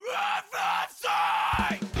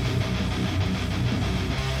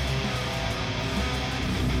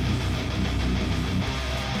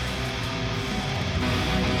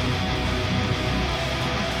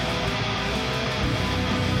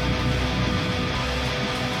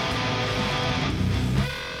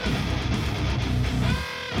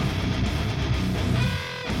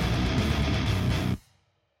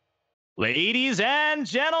Ladies and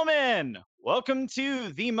gentlemen, welcome to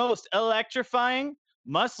the most electrifying,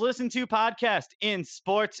 must listen to podcast in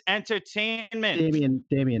sports entertainment.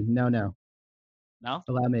 Damien, no. No,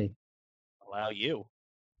 Allow me. allow you.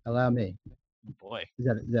 Allow me. Boy. Is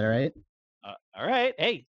that all right? All right.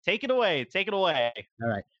 Hey, take it away. Take it away. All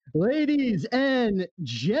right. Ladies and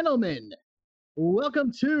gentlemen,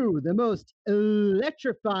 welcome to the most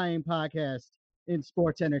electrifying podcast in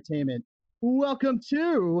sports entertainment. Welcome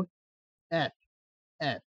to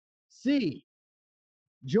FFC.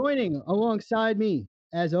 Joining alongside me,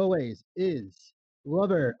 as always, is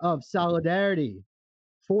lover of solidarity,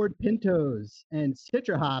 Ford Pintos, and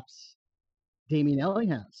Citra Hops, Damien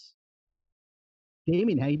Ellinghouse.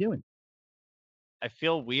 Damien, how you doing? I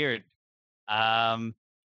feel weird. I'm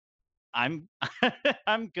I'm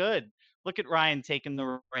good. Look at Ryan taking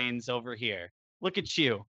the reins over here. Look at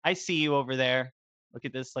you. I see you over there. Look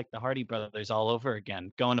at this, like the Hardy brothers all over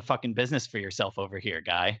again. Going to fucking business for yourself over here,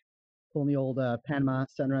 guy. Pulling the old Panama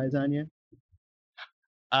Sunrise on you.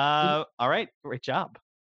 All right. Great job.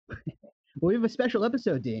 Well, we have a special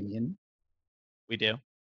episode, Damien. We do.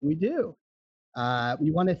 We do.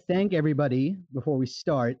 We want to thank everybody before we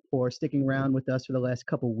start for sticking around with us for the last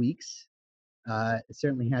couple weeks. It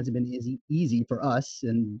certainly hasn't been easy for us,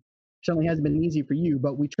 and certainly hasn't been easy for you.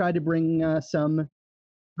 But we tried to bring some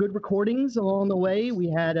good recordings along the way. We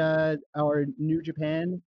had our New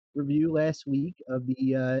Japan review last week of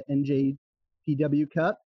the NJPW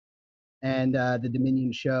Cup and the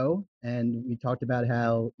Dominion show, and we talked about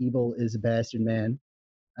how evil is a bastard man.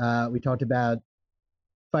 We talked about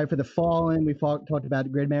Fight for the Fallen. We talked about the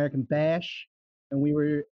Great American Bash, and we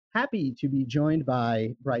were happy to be joined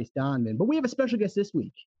by Bryce Donovan. But we have a special guest this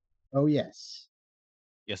week. Oh, yes.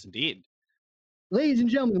 Yes, indeed. Ladies and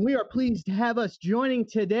gentlemen, we are pleased to have us joining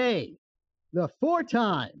today the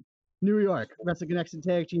four-time New York Wrestling Connection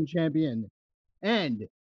Tag Team Champion and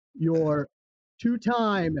your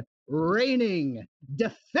two-time reigning,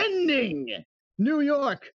 defending New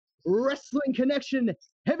York Wrestling Connection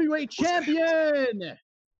Heavyweight Champion,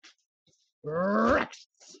 Rex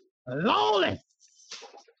Lawless.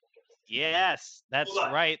 Yes, that's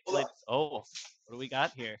right. What do we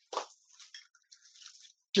got here?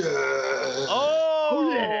 Oh,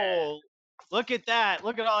 yeah. Look at that.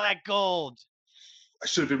 Look at all that gold. I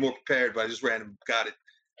should have been more prepared, but I just got it.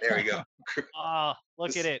 There we go. Oh,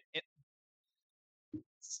 look at it.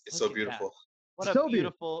 It's so beautiful. What a So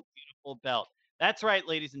beautiful belt. That's right,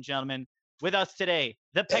 ladies and gentlemen. With us today,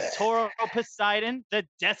 the pectoral Poseidon, the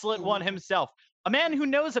desolate one himself, a man who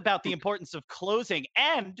knows about the importance of closing,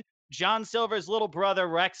 and John Silver's little brother,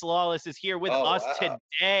 Rex Lawless, is here with us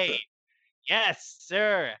today. Yes,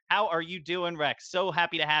 sir. How are you doing, Rex? So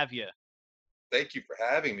happy to have you. Thank you for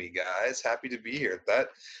having me, guys. Happy to be here.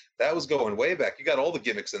 That was going way back. You got all the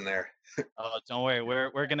gimmicks in there. Oh, don't worry.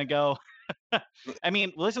 We're gonna go. I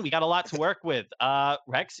mean, listen, we got a lot to work with.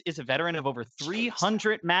 Rex is a veteran of over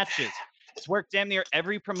 300 matches. He's worked damn near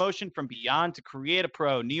every promotion from Beyond to Create a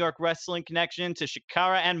Pro, New York Wrestling Connection to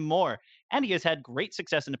Shikara and more. And he has had great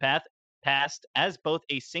success in the past as both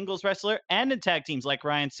a singles wrestler and in tag teams, like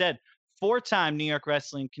Ryan said. 4-time New York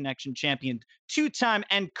Wrestling Connection champion, 2-time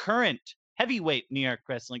and current heavyweight New York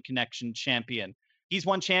Wrestling Connection champion. He's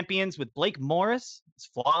won champions with Blake Morris, as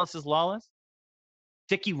flawless as lawless,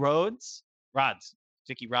 Dickie Rhodes,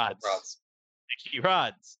 Dickie Rods,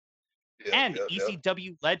 and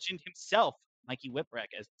ECW legend himself, Mikey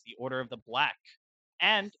Whipwreck, as the Order of the Black,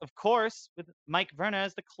 and of course with Mike Verna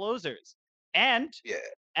as the closers. And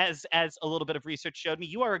as a little bit of research showed me,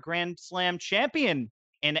 you are a Grand Slam champion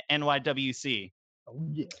in NYWC. Oh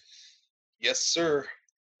yeah. Yes, sir.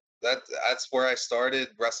 That's where I started,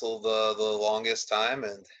 wrestled the longest time,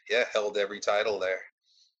 and held every title there.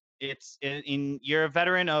 You're a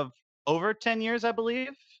veteran of over 10 years, I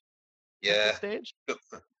believe. Yeah. At this stage.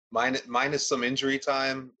 Minus some injury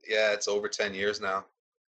time. Yeah, it's over 10 years now.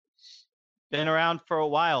 Been around for a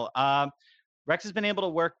while. Rex has been able to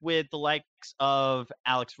work with the likes of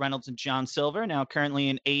Alex Reynolds and John Silver, now currently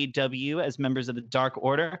in AEW as members of the Dark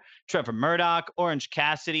Order, Trevor Murdoch, Orange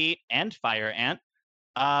Cassidy, and Fire Ant,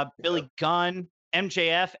 Billy Gunn,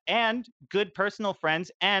 MJF, and good personal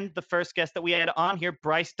friends, and the first guest that we had on here,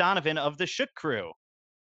 Bryce Donovan of the Shook Crew.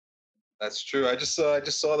 That's true. I just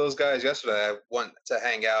saw those guys yesterday. I went to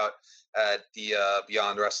hang out at the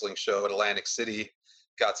Beyond Wrestling show at Atlantic City.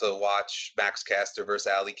 Got to watch Max Caster versus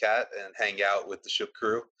Alley Cat and hang out with the Shook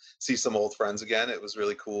Crew. See some old friends again. It was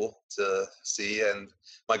really cool to see. And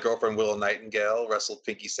my girlfriend Willow Nightingale wrestled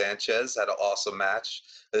Pinky Sanchez. Had an awesome match.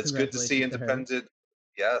 It's good to see independent.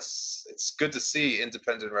 Yes, it's good to see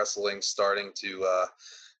independent wrestling starting to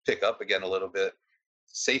pick up again a little bit.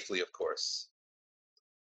 safely, of course.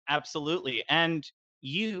 Absolutely. And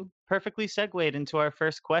you perfectly segued into our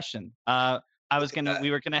first question. Look at that.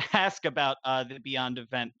 We were gonna ask about the Beyond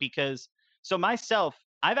event because so myself,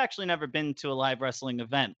 I've actually never been to a live wrestling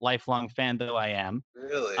event, lifelong fan though I am.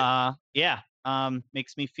 Really? Yeah,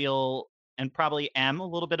 makes me feel and probably am a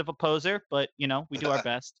little bit of a poser, but we do our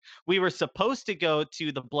best. We were supposed to go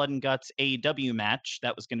to the Blood and Guts AEW match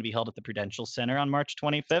that was going to be held at the Prudential Center on March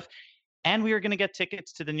 25th. And we were going to get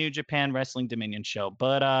tickets to the New Japan Wrestling Dominion show,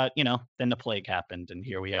 but then the plague happened, and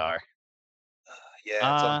here we are. Yeah,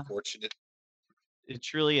 it's Uh, unfortunate. it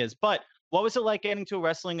truly is. But what was it like getting to a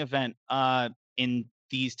wrestling event in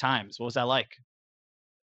these times? What was that like?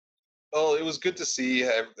 Well, it was good to see.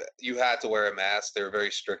 You had to wear a mask. They were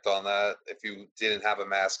very strict on that. If you didn't have a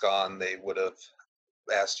mask on, they would have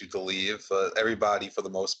asked you to leave. Everybody, for the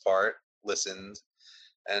most part, listened.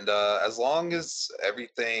 And as long as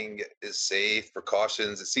everything is safe,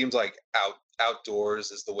 precautions, it seems like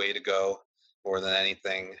outdoors is the way to go more than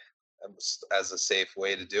anything as a safe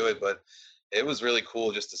way to do it. But it was really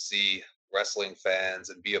cool just to see wrestling fans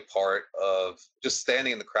and be a part of just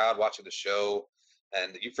standing in the crowd watching the show.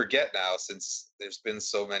 And you forget now, since there's been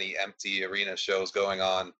so many empty arena shows going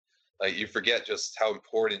on, like you forget just how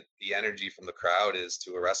important the energy from the crowd is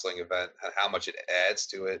to a wrestling event and how much it adds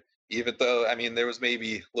to it. Even though, I mean, there was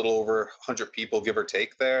maybe a little over 100 people, give or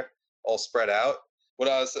take, there, all spread out. When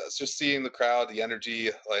I was just seeing the crowd, the energy,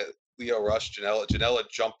 like Leo Rush, Janela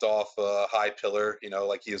jumped off a high pillar,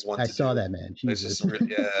 like he is one I to saw do. that, man. It's Jesus. just,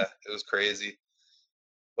 yeah, it was crazy.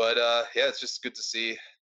 But yeah, it's just good to see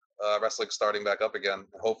wrestling starting back up again.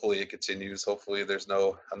 Hopefully it continues. Hopefully there's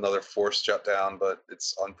no another forced shutdown, but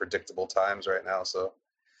it's unpredictable times right now, so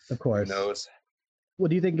Of who course. knows? Well,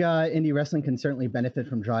 do you think indie wrestling can certainly benefit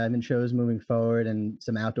from drive-in shows moving forward and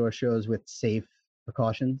some outdoor shows with safe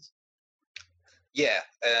precautions? Yeah,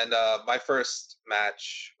 and my first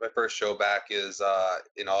show back is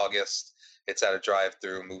in August. It's at a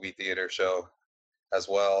drive-through movie theater show as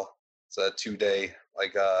well. It's a 2-day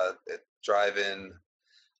drive-in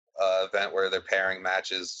event where they're pairing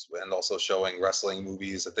matches and also showing wrestling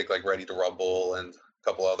movies. I think like Ready to Rumble and a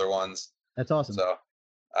couple other ones. That's awesome. So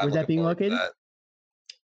I'm Where's that looking being forward to located? that.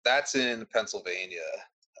 That's in Pennsylvania.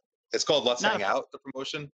 It's called Let's Not Hang a Out, the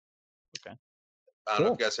promotion. Okay. I don't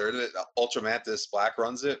know if Cool. you guys heard of it. Ultramantis Black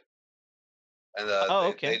runs it, and Oh, they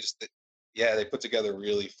okay. just yeah, they put together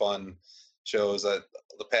really fun shows. That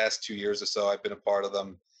the past 2 years or so, I've been a part of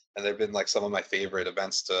them, and they've been like some of my favorite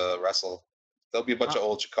events to wrestle. There'll be a bunch Uh, of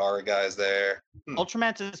old Chikara guys there.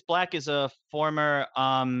 Ultramantis Black is a former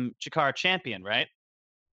Chikara champion, right?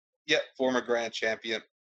 Yeah, former grand champion.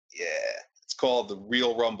 Yeah, it's called the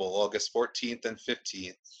Real Rumble, August 14th and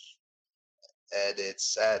 15th, and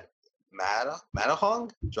it's at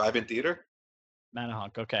Manahong Drive-In Theater.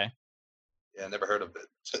 Manahawk, okay. Yeah, never heard of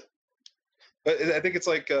it. But I think it's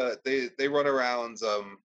like they run around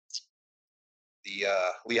the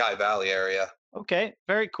Lehigh Valley area. Okay,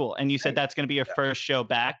 very cool. And you said And that's going to be your yeah, first show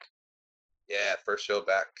back. yeah, first show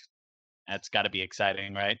back. That's got to be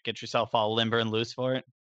exciting, right? Get yourself all limber and loose for it.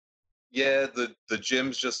 Yeah, the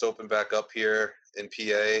gyms just opened back up here in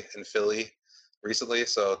PA in Philly recently,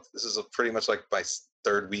 so this is pretty much like my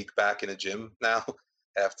third week back in a gym now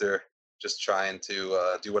after just trying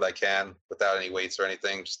to do what I can without any weights or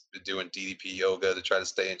anything. Just been doing DDP yoga to try to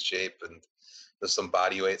stay in shape, and there's some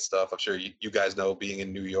body weight stuff. I'm sure you guys know, being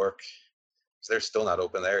in New York, they're still not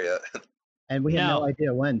open there yet. And we have no No,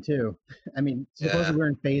 idea when, too. I mean, Yeah, supposedly we're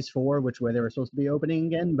in phase 4, where they were supposed to be opening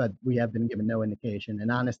again, but we have been given no indication.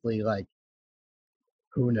 And honestly, like,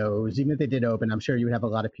 who knows? Even if they did open, I'm sure you would have a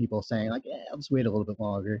lot of people saying, like, yeah, I'll just wait a little bit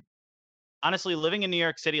longer. honestly, living in New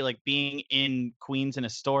York City, like being in Queens and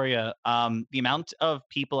Astoria, the amount of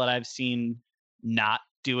people that I've seen not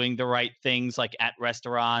doing the right things, like at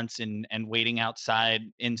restaurants and waiting outside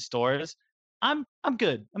in stores, I'm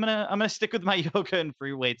good. I'm gonna stick with my yoga and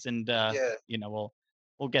free weights, and yeah. we'll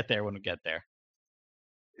get there when we get there.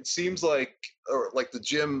 It seems like, or like the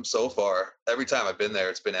gym so far, every time I've been there,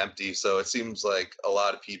 it's been empty. So it seems like a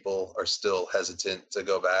lot of people are still hesitant to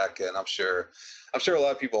go back, and I'm sure a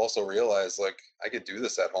lot of people also realize like I could do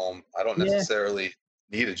this at home. I don't Yeah. necessarily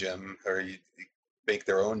need a gym, or you make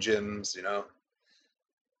their own gyms.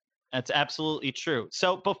 That's absolutely true.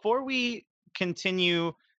 So before we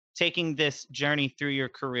continue taking this journey through your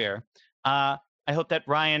career, I hope that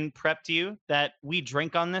Ryan prepped you that we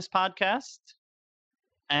drink on this podcast.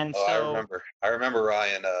 And Oh, so, I remember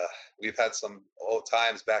Ryan. We've had some old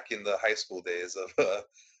times back in the high school days of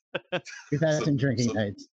We've had some drinking some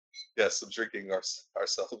nights. yeah, some drinking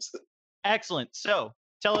ourselves. excellent. So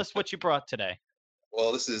tell us what you brought today.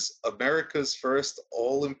 Well, this is America's first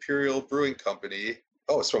all imperial brewing company.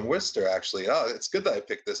 Oh, it's from Worcester, actually. Oh, it's good that I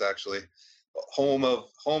picked this, actually. Home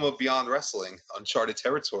of Beyond Wrestling, uncharted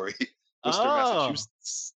territory, Worcester, Oh,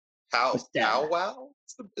 Massachusetts. What's that? Powwow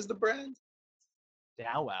is the brand.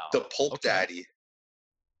 Dow Wow. The Pulp Okay. Daddy.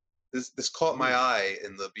 This caught my Ooh. eye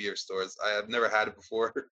in the beer stores. I have never had it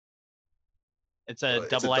before. It's a It's a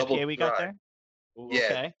double double IPA we got dry. there. Ooh, Yeah,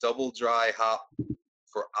 okay. double dry hop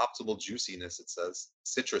for optimal juiciness. It says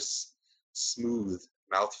citrus, smooth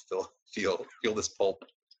mouth feel this pulp.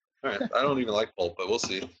 All right, I don't even like pulp, but we'll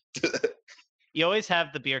see. You always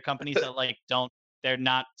have the beer companies that like don't. They're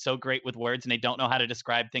not so great with words, and they don't know how to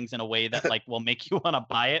describe things in a way that like will make you want to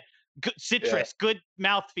buy it. Good, Yeah, citrus, good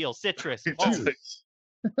mouthfeel, citrus. Pulp. it's like, Juice.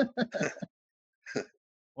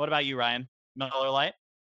 What about you, Ryan? Miller Lite.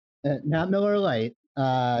 Not Miller Lite.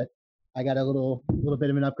 I got a little bit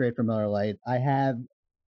of an upgrade from Miller Lite. I have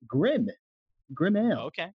Grim Ale,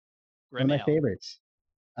 Okay. one of Grim my Ale. favorites.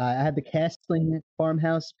 I had the Castling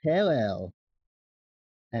Farmhouse Pale Ale,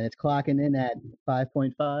 and it's clocking in at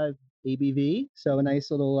 5.5 ABV. So a nice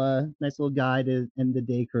little guy to end the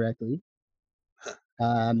day correctly.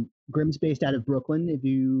 Grimm's based out of Brooklyn.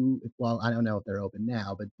 Well, I don't know if they're open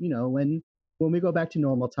now, but when we go back to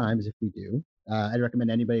normal times, if we do, I'd recommend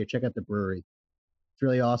anybody to check out the brewery. It's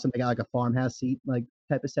really awesome. They got like a farmhouse seat like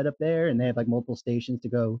type of setup there, and they have like multiple stations to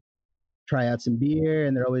go try out some beer,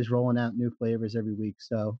 and they're always rolling out new flavors every week.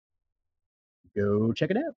 So go check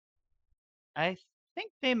it out. I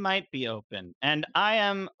think they might be open. And I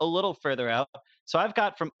am a little further out. So I've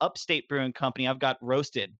got from Upstate Brewing Company, I've got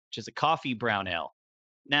Roasted, which is a coffee brown ale.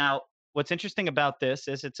 Now, what's interesting about this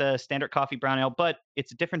is it's a standard coffee brown ale, but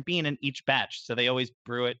it's a different bean in each batch. So they always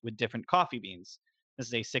brew it with different coffee beans. This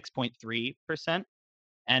is a 6.3%.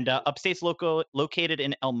 And Upstate's located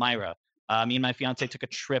in Elmira. Me and my fiance took a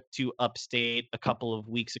trip to Upstate a couple of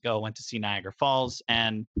weeks ago, went to see Niagara Falls,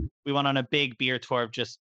 and we went on a big beer tour of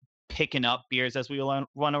just picking up beers as we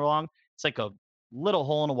run along. It's like a little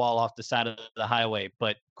hole in a wall off the side of the highway,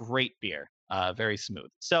 but great beer, very smooth.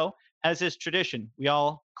 So, as is tradition, we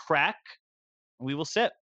all crack and we will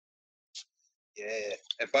sip. yeah.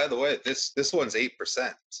 And by the way, this one's 8%.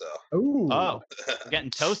 So Ooh, Oh, we're getting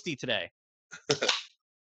toasty today.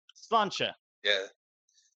 Slancha, yeah.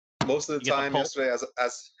 Most of the you get the time pulp. yesterday,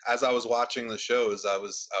 as I was watching the shows, I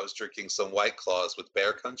was drinking some White Claws with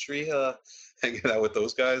Bear Country, hanging out with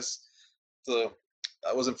those guys. So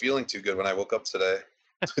I wasn't feeling too good when I woke up today.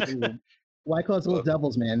 ooh. White Claw's little But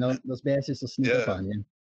devils, man. Those bastards will sneak up yeah, on you.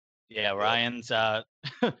 Yeah,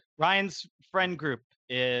 yeah, Ryan's friend group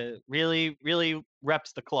really really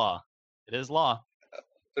reps the claw. It is law.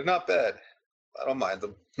 they're not bad. I don't mind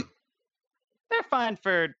them. They're fine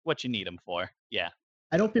for what you need them for. Yeah.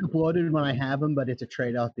 I don't feel bloated when I have them, but it's a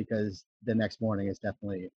trade-off because the next morning is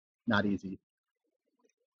definitely not easy.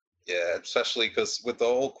 Yeah, especially because with the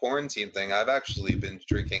whole quarantine thing, I've actually been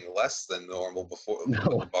drinking less than normal before with the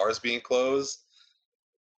No, bars being closed.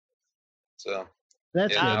 So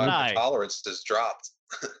that's yeah, good. Not my nice. tolerance has dropped.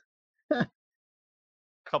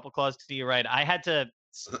 Couple claws to your right. I had to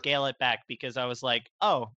scale it back because I was like,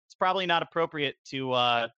 oh, it's probably not appropriate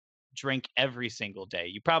to drink every single day.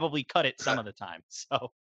 You probably cut it some of the time. So, all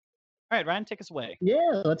right, Ryan, take us away.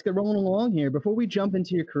 Yeah, let's get rolling along here. Before we jump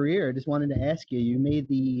into your career, I just wanted to ask you, you made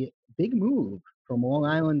the big move from Long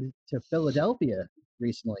Island to Philadelphia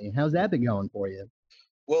recently. How's that been going for you?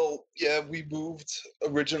 Well, yeah, we moved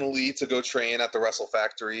originally to go train at the Wrestle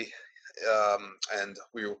Factory, and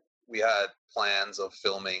we had plans of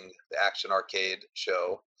filming the Action Arcade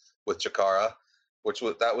show with Chikara,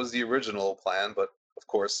 that was the original plan, but of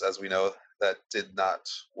course, as we know, that did not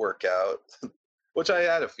work out. Which I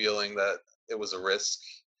had a feeling that it was a risk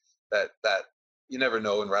that you never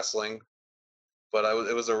know in wrestling, but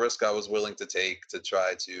it was a risk I was willing to take to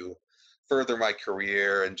try to further my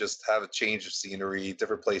career and just have a change of scenery,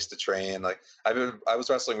 different place to train. Like I was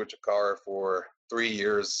wrestling with Chikara for 3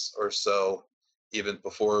 years or so, even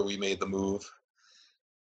before we made the move.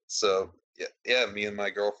 So yeah, me and my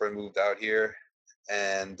girlfriend moved out here,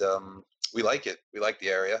 and we like it. We like the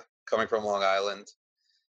area. Coming from Long Island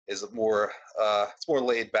is it's more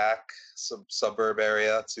laid back, suburb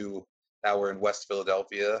area. To now we're in West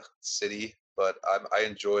Philadelphia city, but I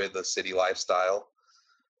enjoy the city lifestyle.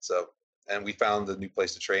 So, and we found a new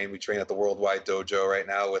place to train. We train at the Worldwide Dojo right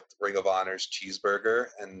now with Ring of Honor's Cheeseburger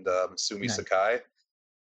and Sumi Nice. Sakai.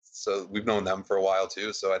 So we've known them for a while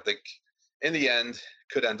too. So I think in the end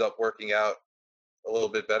could end up working out a little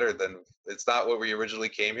bit better than it's not what we originally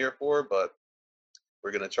came here for, but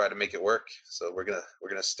we're gonna try to make it work. So we're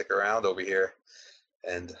gonna stick around over here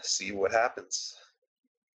and see what happens.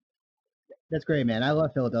 That's great, man. I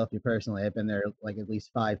love Philadelphia personally. I've been there like at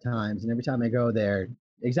least 5 times, and every time I go there,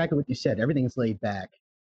 exactly what you said, everything's laid back.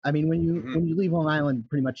 I mean, when you Hmm. when you leave Long Island,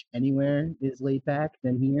 pretty much anywhere is laid back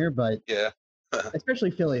than here, but Yeah.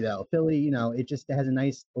 especially Philly though. Philly, it just has a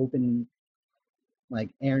nice open like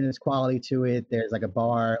airness quality to it. There's like a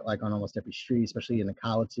bar like on almost every street, especially in the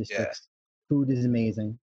college Yeah. districts. Food is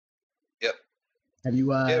amazing. Yep. Have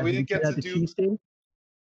you Yeah, uh we have you didn't get tried out to the do. cheesesteak?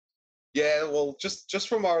 Yeah, well, just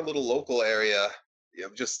from our little local area,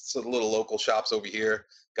 just some little local shops over here.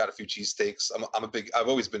 Got a few cheesesteaks. I've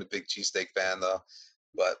always been a big cheesesteak fan though.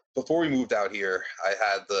 But before we moved out here, I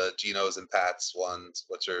had the Geno's and Pat's ones,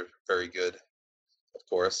 which are very good. Of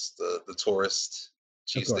course, the tourist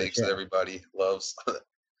Of course, cheesesteaks that yeah. everybody loves. But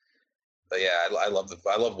yeah, I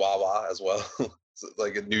love Wawa as well. So,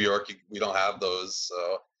 like in New York, we don't have those,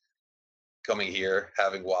 so coming here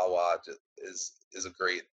having Wawa is a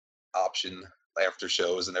great option after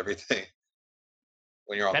shows and everything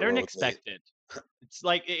when you're on the Better than road late. expected. It's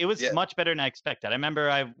like it was Yeah, much better than I expected. I remember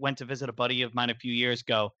I went to visit a buddy of mine a few years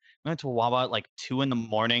ago. I went to Wawa at like 2 in the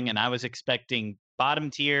morning, and I was expecting bottom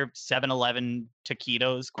tier 7-Eleven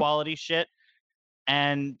taquitos quality shit.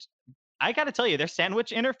 And I got to tell you, their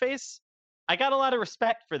sandwich interface, I got a lot of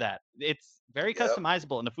respect for that. It's very yeah,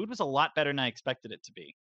 customizable, and the food was a lot better than I expected it to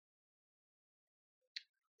be.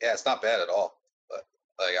 yeah. It's not bad at all. But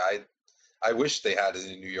like I wish they had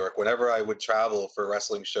it in New York. Whenever I would travel for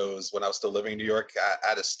wrestling shows when I was still living in New York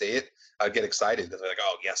out of state, I'd get excited. Like,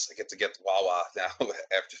 oh yes, I get to get Wawa now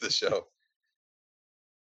after the show.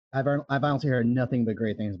 I've honestly heard nothing but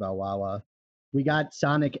great things about Wawa. We got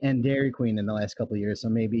Sonic and Dairy Queen in the last couple of years, so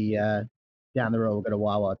maybe down the road we'll go to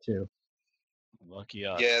Wawa too. Lucky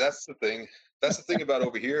Yeah, us. that's the thing. That's the thing about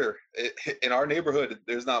over here. In our neighborhood,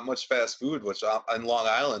 there's not much fast food, which on Long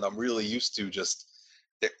Island, I'm really used to. Just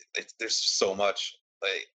there's so much.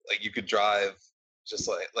 Like you could drive just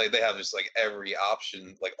like they have just like every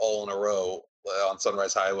option like all in a row on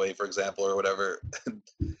Sunrise Highway, for example, or whatever.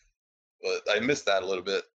 But I miss that a little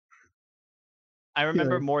bit. I Feel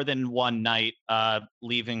remember it. more than one night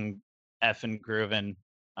leaving F and Groovin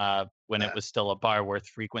when it Yeah, was still a bar worth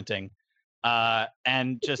frequenting,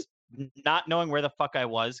 and just not knowing where the fuck I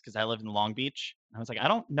was because I live in Long Beach. I was like, I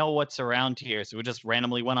don't know what's around here, so we just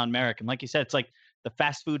randomly went on Merrick. And like you said, it's like the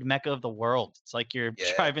fast food mecca of the world. It's like you're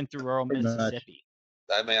yeah. driving through rural Pretty much. Mississippi.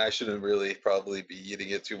 I mean, I shouldn't really probably be eating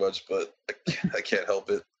it too much, but I can't help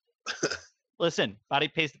it. Listen, body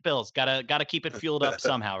pays the bills. Gotta keep it fueled up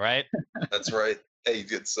somehow, right? That's right. Hey,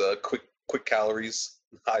 it's quick calories,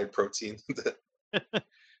 high protein.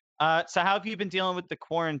 So how have you been dealing with the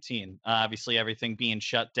quarantine? Obviously, everything being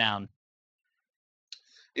shut down.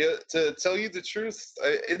 Yeah, to tell you the truth,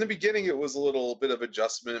 in the beginning it was a little bit of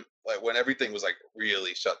adjustment, like when everything was like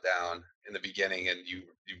really shut down in the beginning, and you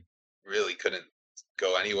really couldn't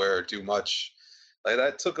go anywhere or do much. Like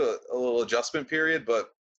that took a little adjustment period,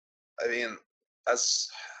 but I mean, as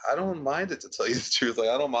I don't mind it to tell you the truth. Like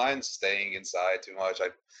I don't mind staying inside too much. I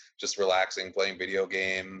just relaxing, playing video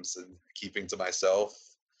games, and keeping to myself.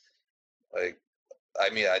 Like I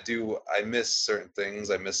mean, I miss certain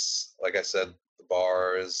things. I miss, like I said, the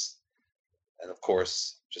bars, and of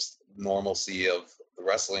course, just normalcy of the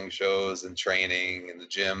wrestling shows and training and the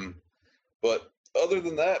gym. But other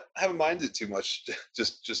than that, I haven't minded too much.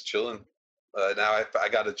 Just chilling. Now I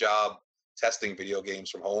got a job testing video games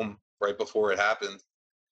from home right before it happened,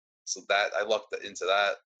 so that I lucked into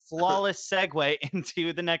that. Flawless segue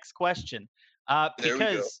into the next question. There we go.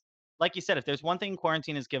 Because, like you said, if there's one thing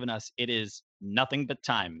quarantine has given us, it is nothing but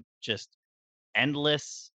time. Just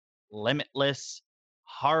endless, limitless,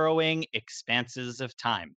 harrowing expanses of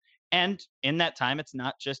time. And in that time, it's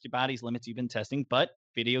not just your body's limits you've been testing, but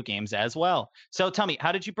video games as well. So tell me,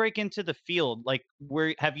 how did you break into the field? Like,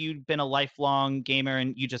 where have you been a lifelong gamer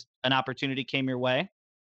and you just an opportunity came your way?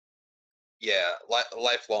 Yeah,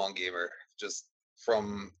 lifelong gamer. Just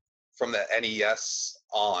from from the NES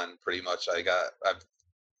on, pretty much. I've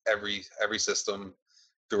every system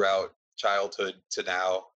throughout childhood to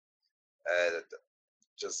now. And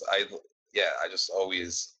just yeah, I just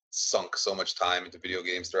always sunk so much time into video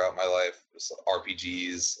games throughout my life. Just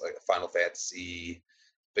RPGs like Final Fantasy,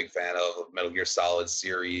 big fan of Metal Gear Solid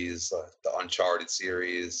series, the Uncharted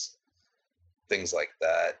series, things like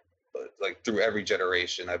that. But like through every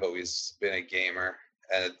generation, I've always been a gamer,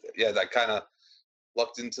 and yeah, that kind of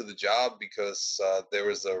lucked into the job because there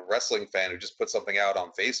was a wrestling fan who just put something out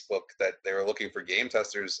on Facebook that they were looking for game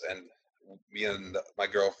testers, and me and my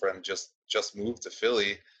girlfriend just moved to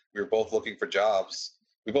Philly. We were both looking for jobs.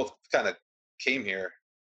 We both kind of came here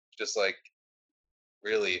just like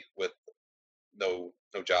really with no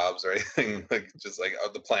jobs or anything. Like just like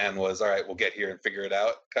the plan was, all right, we'll get here and figure it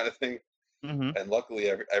out, kind of thing. Hmm. And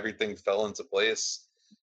luckily, everything fell into place.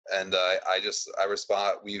 And I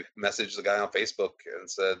respond. We messaged the guy on Facebook and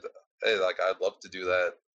said, hey, like I'd love to do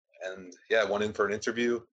that. And yeah, went in for an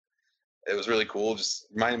interview. It was really cool. Just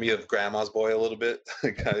reminded me of Grandma's Boy a little bit.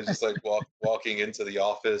 Kind of just like walking into the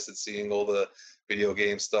office and seeing all the video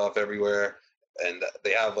game stuff everywhere. And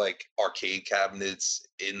they have like arcade cabinets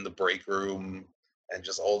in the break room and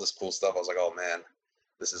just all this cool stuff. I was like, oh man,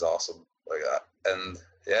 this is awesome. Like, and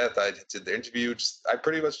yeah, I did the interview. I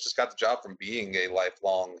pretty much just got the job from being a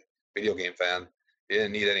lifelong video game fan.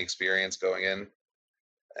 Didn't need any experience going in,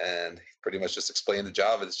 and pretty much just explained the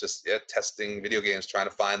job. It's just testing video games, trying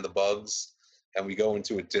to find the bugs, and we go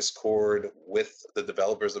into a Discord with the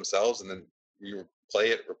developers themselves, and then we play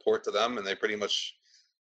it, report to them, and they pretty much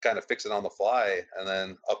kind of fix it on the fly, and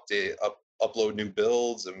then upload new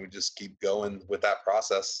builds, and we just keep going with that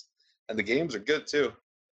process. And the games are good too.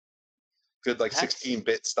 Good like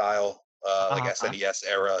 16-bit style, like SNES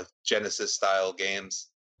era Genesis style games.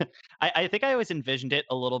 I think I always envisioned it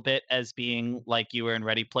a little bit as being like you were in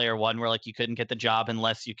Ready Player One, where like you couldn't get the job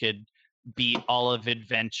unless you could beat all of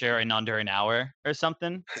Adventure in under an hour or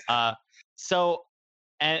something. So,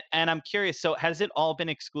 and I'm curious. So, has it all been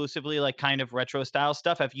exclusively like kind of retro style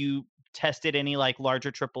stuff? Have you tested any like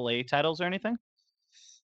larger AAA titles or anything?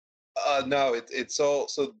 No, it's all,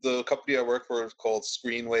 so the company I work for is called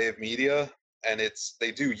Screenwave Media, and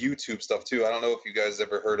they do YouTube stuff too. I don't know if you guys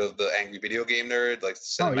ever heard of the Angry Video Game Nerd, like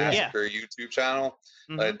Oh, yeah. Cinemassacre YouTube channel.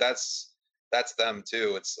 Mhm. That's them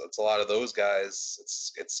too. It's a lot of those guys.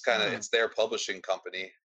 It's kind of it's their publishing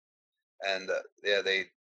company, and yeah,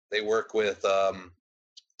 they work with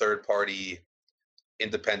third party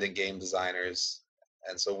independent game designers,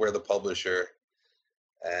 and so we're the publisher.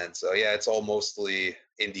 And so yeah, it's all mostly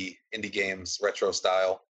indie games, retro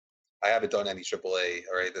style. I haven't done any AAA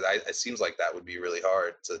or anything. It seems like that would be really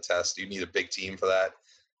hard to test. You need a big team for that.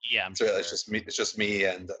 Yeah, I'm So sure. it's just me. It's just me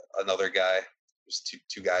and another guy. Just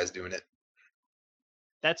two guys doing it.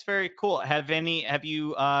 That's very cool. Have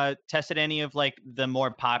you tested any of like the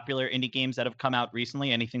more popular indie games that have come out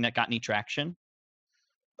recently? Anything that got any traction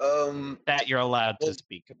Um, that you're allowed to well,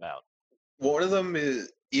 speak about? one of them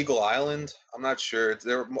is Eagle Island. I'm not sure.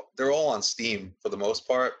 They're all on Steam for the most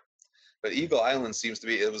part. But Eagle Island seems to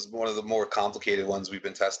be, it was one of the more complicated ones we've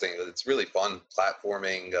been testing. It's really fun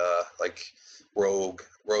platforming, like rogue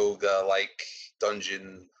like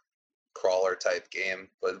dungeon crawler type game,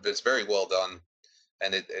 but it's very well done,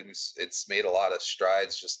 and it's made a lot of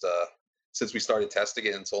strides just since we started testing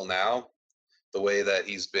it until now. The way that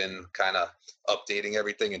he's been kind of updating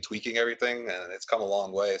everything and tweaking everything, and it's come a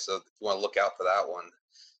long way. So if you want to look out for that one,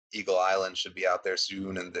 Eagle Island should be out there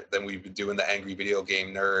soon. And then we've been doing the Angry Video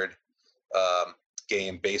Game Nerd um,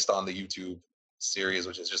 game based on the YouTube series,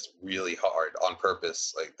 which is just really hard on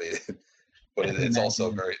purpose. Like but I can it's also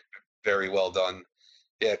imagine. very, very well done.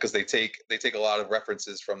 Yeah, because they take a lot of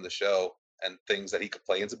references from the show and things that he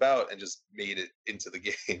complains about and just made it into the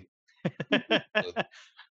game. So,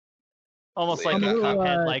 Almost like I'm a a little,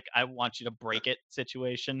 Cuphead, like I want you to break it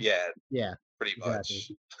situation. yeah, yeah, pretty exactly.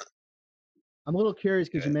 much. I'm a little curious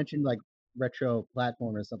because you Yeah. mentioned like retro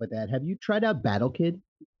platform and stuff like that. Have you tried out Battle Kid?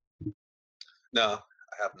 No,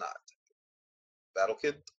 I have not. Battle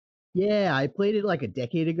Kid? Yeah, I played it like a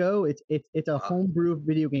decade ago. It's a Uh-huh. homebrew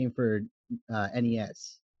video game for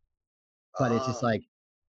NES, but it's just Uh, like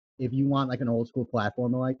if you want like an old school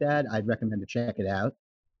platformer like that, I'd recommend to check it out.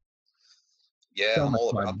 yeah, So I'm much all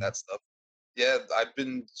about fun. that stuff. Yeah, I've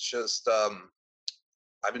been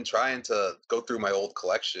trying to go through my old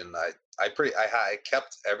collection. I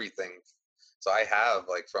kept everything. So I have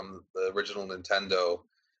like from the original Nintendo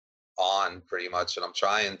on pretty much, and I'm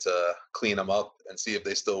trying to clean them up and see if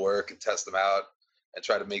they still work and test them out and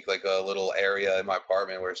try to make like a little area in my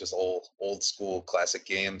apartment where it's just old school classic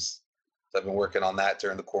games. So I've been working on that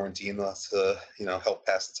during the quarantine to help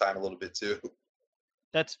pass the time a little bit too.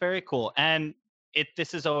 That's very cool. And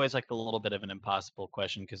this is always like a little bit of an impossible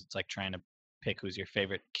question because it's like trying to pick who's your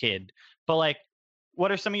favorite kid. But like,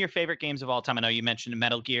 what are some of your favorite games of all time? I know you mentioned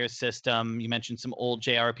Metal Gear System. You mentioned some old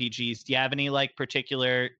JRPGs. Do you have any like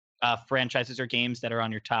particular franchises or games that are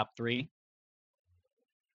on your top three?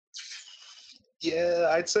 Yeah,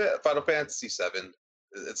 I'd say Final Fantasy VII.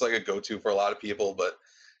 It's like a go-to for a lot of people, but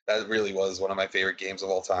that really was one of my favorite games of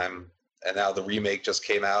all time. And now the remake just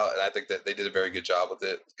came out, and I think that they did a very good job with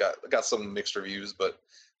it. Got some mixed reviews, but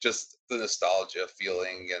just the nostalgia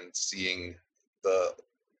feeling and seeing the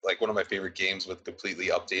like one of my favorite games with completely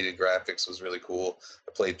updated graphics was really cool.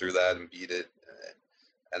 I played through that and beat it.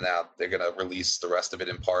 and now they're gonna release the rest of it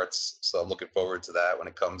in parts. So I'm looking forward to that when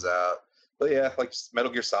it comes out. But yeah, like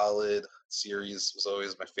Metal Gear Solid series was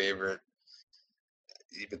always my favorite.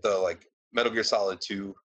 Even though like Metal Gear Solid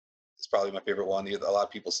 2 is probably my favorite one. A lot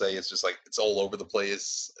of people say it's just like it's all over the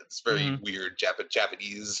place. It's very weird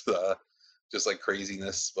Japanese, just like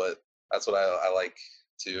craziness. But that's what I like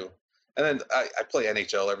too. And then I play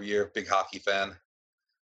NHL every year. Big hockey fan.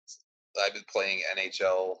 I've been playing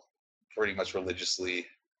NHL pretty much religiously,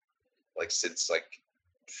 like since like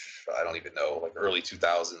I don't even know, like early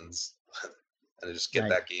 2000s, and I just get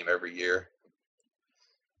that game every year.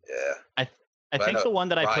 Yeah, I think the one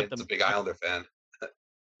that I put the big Islander fan.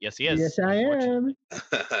 Yes, he is. Yes, I am.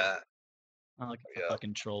 I'm like a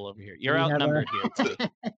fucking troll over here. You're outnumbered here, too.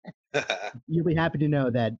 You'll be happy to know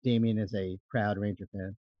that Damien is a proud Ranger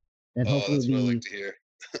fan, and hopefully that's what I like to hear.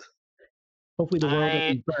 Hopefully the world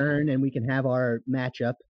doesn't burn, and we can have our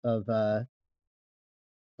matchup of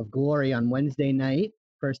glory on Wednesday night.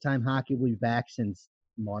 First time hockey will be back since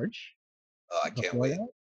March. Oh, I can't wait.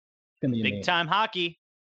 It's gonna be big time hockey.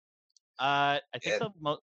 I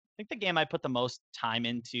think the game I put the most time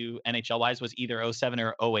into NHL wise was either 07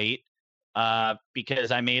 or 08.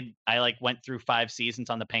 Because I went through 5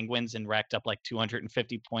 seasons on the Penguins and racked up like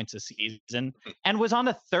 250 points a season and was on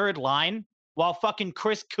the third line while fucking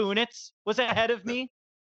Chris Kunitz was ahead of me.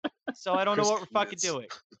 So I don't know what we're fucking doing.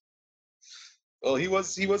 Well, he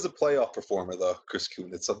was a playoff performer though, Chris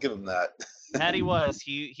Kunitz. I'll give him that. That he was.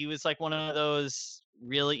 He was like one of those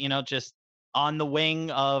really, just on the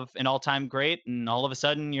wing of an all-time great, and all of a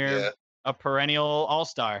sudden you're a perennial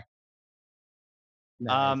all-star.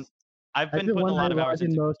 Nice. I've been putting a lot of hours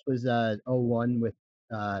into. Most was 01 with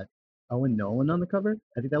Owen Nolan on the cover.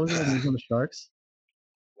 I think that was when he was on the Sharks.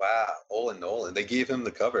 Wow, Owen Nolan. They gave him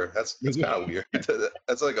the cover. That's kind of weird.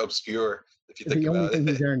 That's like obscure if you think about it. The only thing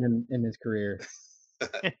he's earned in his career.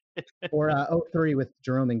 Or 03 with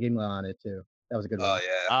Jerome and Ginla on it too. That was a good one. Oh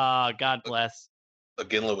yeah. God bless.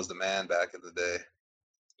 Ginla was the man back in the day.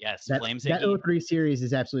 Yes, Flames. That 03 series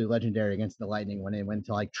is absolutely legendary against the Lightning when it went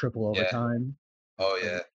to like triple overtime. Oh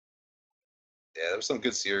yeah. Yeah, there was some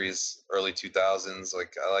good series early 2000s.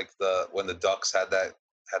 Like I like when the Ducks had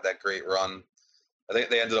that great run. I think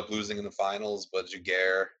they ended up losing in the finals, but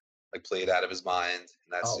Jaguar played out of his mind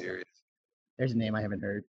in that series. There's a name I haven't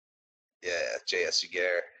heard. Yeah, J.S.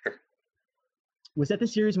 Jaguar. Was that the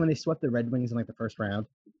series when they swept the Red Wings in like the first round?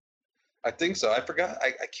 I think so. I forgot.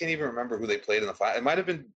 I can't even remember who they played in the final. It might have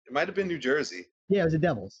been New Jersey. Yeah, it was the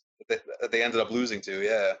Devils. They ended up losing to.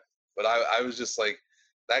 Yeah, but I was just like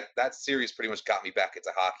that series pretty much got me back into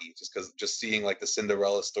hockey just seeing like the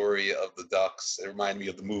Cinderella story of the Ducks. It reminded me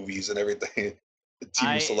of the movies and everything.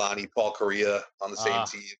 Timo Solani, Paul Correa on the same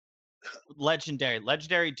team.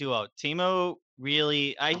 Legendary duo. Timo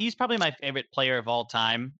really, he's probably my favorite player of all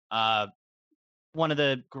time. One of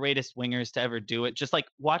the greatest wingers to ever do it. Just like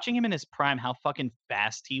watching him in his prime, how fucking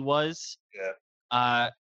fast he was. Yeah.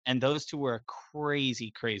 And those two were a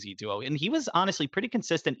crazy, crazy duo. And he was honestly pretty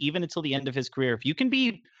consistent even until the end of his career. If you can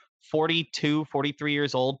be 42, 43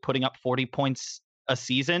 years old, putting up 40 points a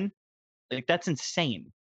season, like that's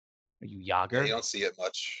insane. Are you Yager? Yeah, you don't see it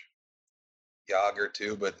much. Yager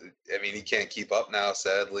too, but I mean he can't keep up now.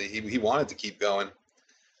 Sadly, he wanted to keep going,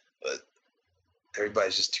 but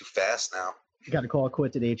everybody's just too fast now. You got to call it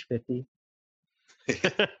quits at age 50.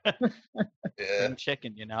 Yeah,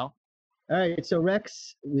 chicken, All right, so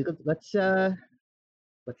Rex, let's not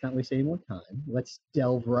waste any more time. Let's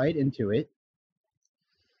delve right into it.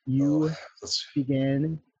 You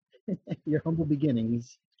began your humble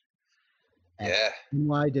beginnings at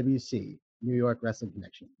NYWC, New York Wrestling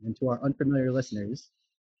Connection. And to our unfamiliar listeners,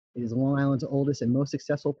 it is Long Island's oldest and most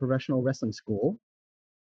successful professional wrestling school.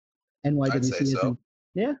 NYWC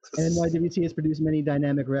NYWC has produced many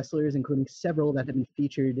dynamic wrestlers, including several that have been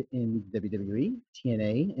featured in WWE,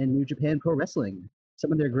 TNA, and New Japan Pro Wrestling.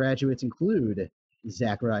 Some of their graduates include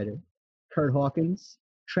Zack Ryder, Kurt Hawkins,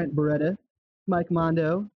 Trent Beretta, Mike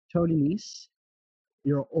Mondo, Tony Nese,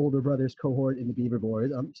 your older brother's cohort in the Beaver Boys,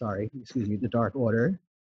 the Dark Order,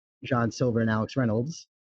 John Silver and Alex Reynolds,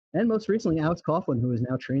 and most recently Alex Coughlin, who is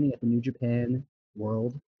now training at the New Japan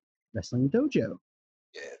World Wrestling Dojo.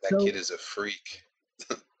 Yeah, that kid is a freak.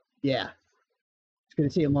 Yeah. It's good to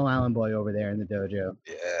see a Long Island boy over there in the dojo.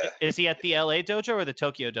 Yeah. Is he at the LA dojo or the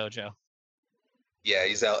Tokyo dojo? Yeah,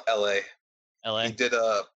 he's out LA. LA.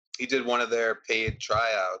 He did one of their paid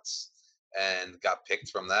tryouts and got picked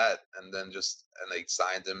from that, and then they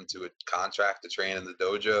signed him to a contract to train in the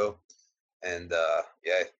dojo. And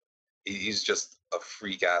he's just a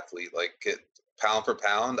freak athlete. Like pound for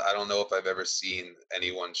pound, I don't know if I've ever seen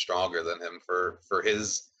anyone stronger than him for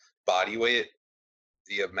his body weight.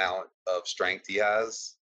 the amount of strength he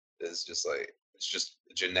has is just like it's just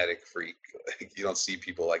a genetic freak. Like, you don't see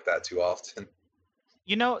people like that too often.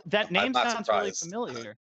 You know, that I'm name not sounds really surprised.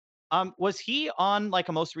 familiar. Was he on like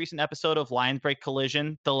a most recent episode of Lions Break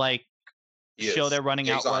Collision, the like He show is. they're running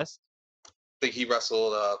Yeah, he's out on. west? I think he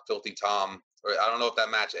wrestled Filthy Tom. Or I don't know if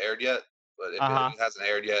that match aired yet, but if Uh-huh. it hasn't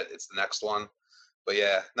aired yet, it's the next one. But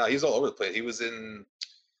yeah, no, he's all over the place. He was in.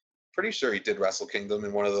 Pretty sure he did Wrestle Kingdom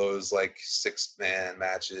in one of those like 6-man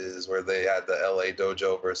matches where they had the LA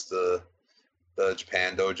dojo versus the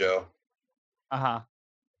Japan dojo. Uh-huh.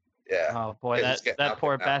 Yeah. Oh boy, Yeah, he's that getting that out there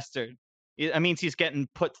poor now. bastard. That means he's getting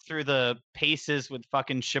put through the paces with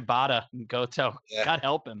fucking Shibata and Goto. Yeah. God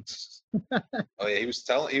help him. Oh yeah, he was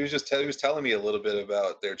telling me a little bit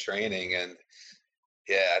about their training, and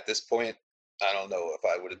yeah, at this point, I don't know if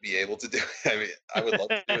I would be able to do it. I mean, I would love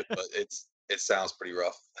to do it, but it sounds pretty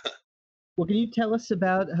rough. Well, can you tell us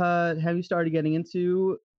about how you started getting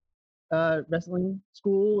into wrestling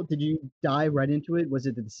school? Did you dive right into it? Was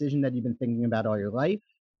it the decision that you've been thinking about all your life?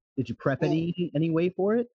 Did you prep Well, any way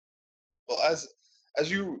for it? well,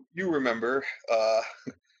 as you remember,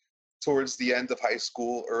 towards the end of high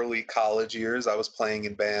school, early college years, I was playing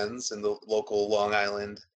in bands in the local Long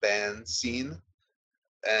Island band scene,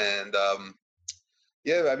 and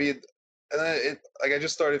yeah, I mean, and then I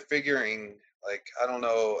just started figuring, like, I don't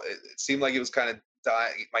know, it seemed like it was kind of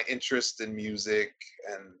dying. My interest in music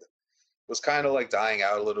and was kind of like dying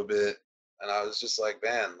out a little bit, and I was just like,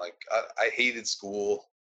 man, like I hated school,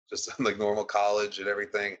 just like normal college and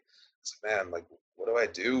everything. It's like, man, like what do I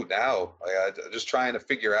do now? Like I'm just trying to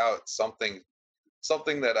figure out something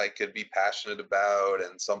that I could be passionate about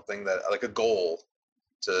and something that like a goal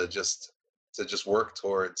to just work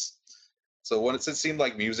towards. So when it seemed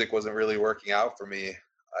like music wasn't really working out for me,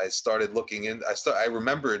 I started looking in. I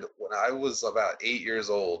remembered when I was about 8 years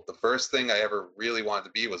old, the first thing I ever really wanted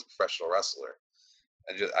to be was a professional wrestler,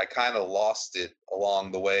 and I kind of lost it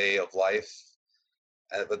along the way of life.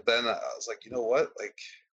 But then I was like, you know what, like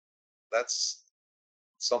that's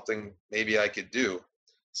something maybe I could do.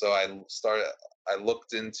 So I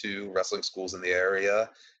looked into wrestling schools in the area,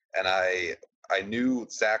 and I knew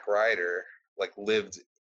Zack Ryder like lived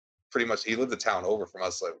pretty much. He lived a town over from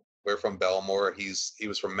us. Like we're from Belmore. He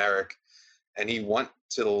was from Merrick, and he went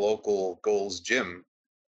to the local Gold's Gym.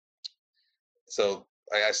 So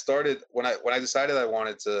I started when I decided I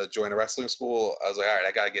wanted to join a wrestling school. I was like, all right,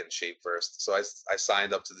 I got to get in shape first. So I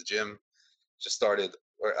signed up to the gym. Just started.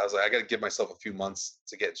 I was like, I got to give myself a few months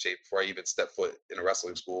to get in shape before I even step foot in a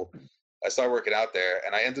wrestling school. I started working out there,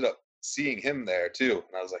 and I ended up seeing him there too.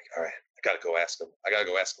 And I was like, all right, I got to go ask him. I got to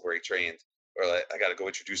go ask him where he trained, or like, I got to go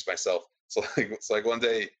introduce myself. So like one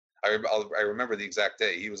day, I remember the exact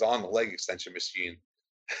day. He was on the leg extension machine,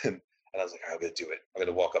 and I was like, I'm gonna do it. I'm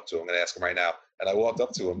gonna walk up to him. I'm gonna ask him right now. And I walked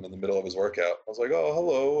up to him in the middle of his workout. I was like, oh,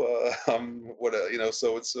 hello, what,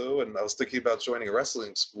 so and so. And I was thinking about joining a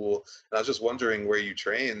wrestling school, and I was just wondering where you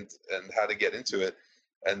trained and how to get into it.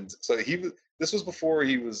 And so this was before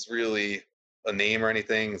he was really a name or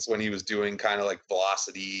anything. It's when he was doing kind of like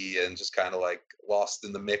Velocity and just kind of like lost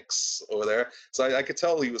in the mix over there. So I could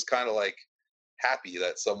tell he was kind of like happy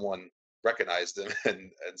that someone recognized him,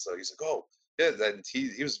 and so he's like, oh yeah, and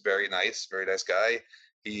he was very nice guy.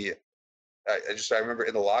 He I remember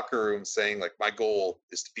in the locker room saying like my goal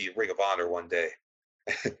is to be in Ring of Honor one day,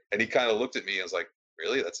 and he kind of looked at me and was like,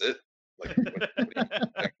 really, that's it? Like, what do you,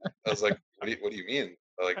 like I was like, what do you mean?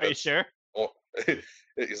 Like Are you that's sure? well,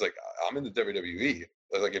 he's like, I'm in the WWE.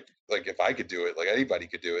 If I could do it, like anybody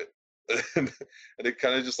could do it. and it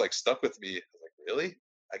kind of just like stuck with me. I was like, really?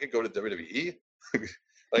 I could go to WWE?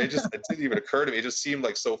 Like it didn't even occur to me. It just seemed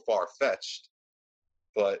like so far fetched.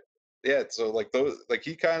 But yeah, so like those, like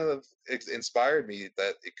he kind of inspired me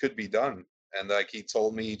that it could be done. And like he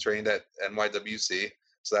told me he trained at NYWC,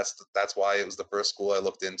 so that's why it was the first school I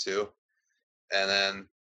looked into. And then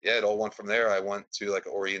yeah, it all went from there. I went to like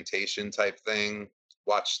an orientation type thing,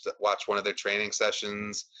 watched one of their training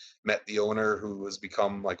sessions, met the owner who has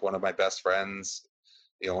become like one of my best friends,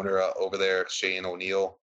 the owner over there, Shane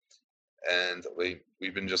O'Neill, and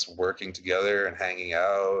we've been just working together and hanging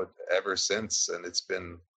out ever since, and it's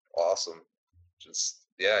been awesome. Just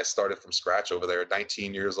yeah, I started from scratch over there at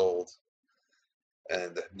 19 years old,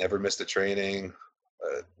 and never missed a training.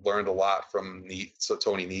 Learned a lot from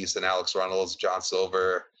Tony Nese and Alex Reynolds, John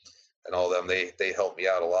Silver, and all of them. They helped me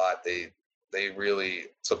out a lot. They really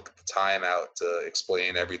took the time out to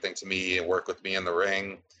explain everything to me and work with me in the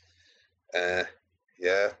ring. And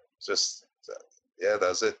yeah, just yeah, that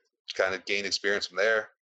was it. Kind of gained experience from there.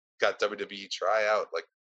 Got WWE tryout like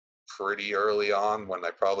pretty early on when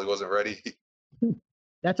I probably wasn't ready.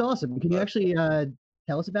 That's awesome. Can you But actually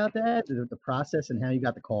tell us about that, the process, and how you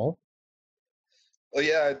got the call? Well,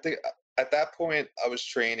 yeah, I think at that point I was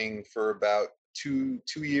training for about two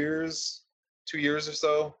years, 2 years or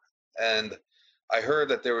so, and I heard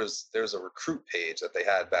that there's a recruit page that they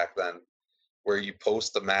had back then where you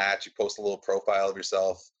post the match, you post a little profile of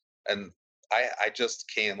yourself, and I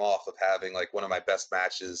just came off of having like one of my best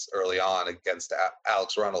matches early on against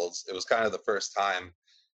Alex Reynolds. It was kind of the first time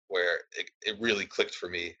where it really clicked for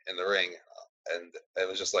me in the ring. And it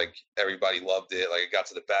was just like everybody loved it. Like it got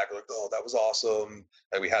to the back, like, oh, that was awesome.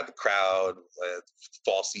 And we had the crowd,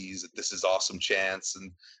 falsies, this is awesome chants.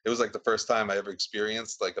 And it was like the first time I ever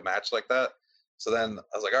experienced like a match like that. So then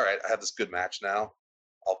I was like, all right, I have this good match now.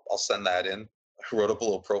 I'll send that in. I wrote up a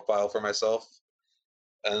little profile for myself.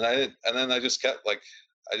 And then I just kept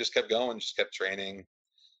going, just kept training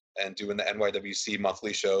and doing the NYWC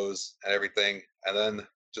monthly shows and everything. And then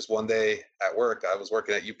just one day at work, I was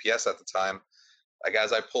working at UPS at the time. Like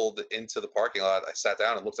as I pulled into the parking lot, I sat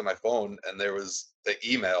down and looked at my phone, and there was the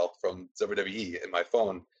email from WWE in my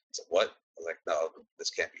phone. I said, "What?" I was like, "No,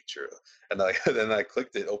 this can't be true." And then I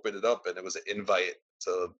clicked it, opened it up, and it was an invite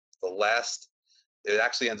to the last. It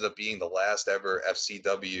actually ended up being the last ever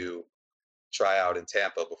FCW tryout in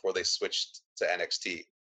Tampa before they switched to NXT.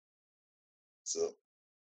 So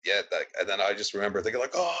yeah, and then I just remember thinking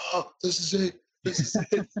like, "Oh, this is it. This is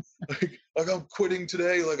it. like I'm quitting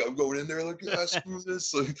today. Like I'm going in there. Like yeah, screw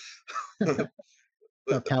this." Like,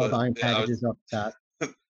 Caliban yeah, packages up top.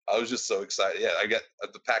 I was just so excited. Yeah, I get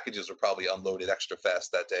the packages were probably unloaded extra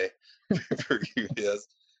fast that day for UPS.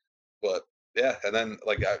 But yeah, and then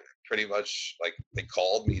like I pretty much like they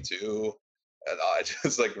called me too, and I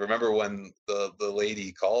just like remember when the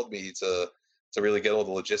lady called me to really get all the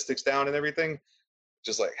logistics down and everything.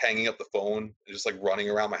 Just like hanging up the phone and just like running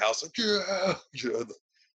around my house like yeah,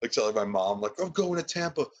 like telling my mom like I'm going to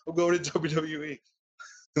Tampa, I'm going to WWE.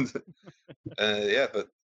 Yeah, but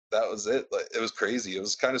that was it. Like it was crazy. It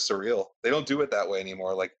was kind of surreal. They don't do it that way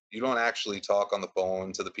anymore. Like you don't actually talk on the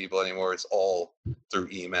phone to the people anymore. It's all through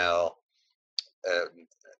email.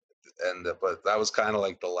 But that was kind of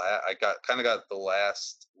like I got the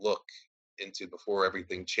last look into before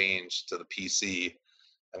everything changed to the PC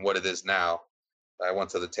and what it is now. I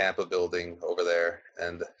went to the Tampa building over there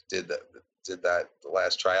and did that. The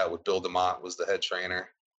last tryout with Bill DeMott was the head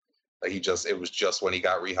trainer. Like it was just when he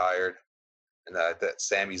got rehired, and that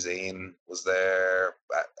Sami Zayn was there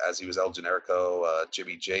as he was El Generico,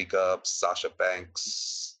 Jimmy Jacobs, Sasha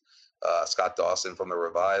Banks, Scott Dawson from the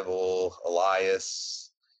Revival,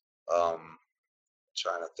 Elias.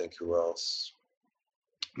 Trying to think who else.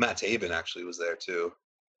 Matt Taven actually was there too.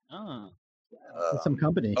 Oh, Some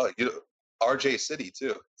company. Oh, RJ City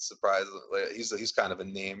too. Surprisingly, he's kind of a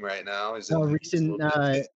name right now. He's Recent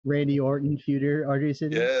Randy Orton feuder, RJ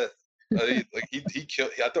City. Yeah, he killed.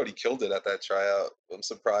 I thought he killed it at that tryout. I'm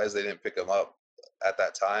surprised they didn't pick him up at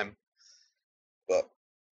that time. But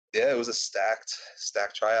yeah, it was a stacked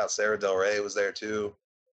tryout. Sarah Del Rey was there too,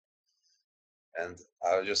 and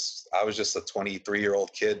I was just a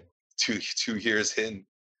 23-year-old kid, two years in,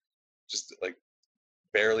 just like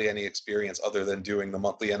barely any experience other than doing the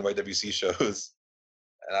monthly NYWC shows.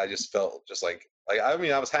 And I just felt just like I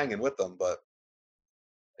mean I was hanging with them, but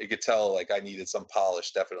you could tell like I needed some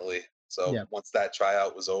polish definitely. So once that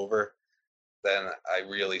tryout was over, then I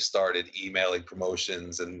really started emailing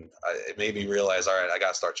promotions, and it made me realize, all right, I got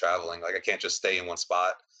to start traveling. Like I can't just stay in one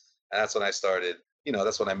spot. And that's when I started.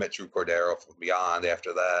 That's when I met Drew Cordero from Beyond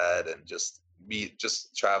after that, and just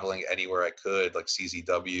traveling anywhere I could, like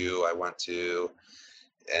CZW I went to,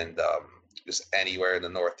 and just anywhere in the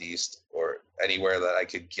Northeast or anywhere that I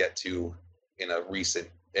could get to in a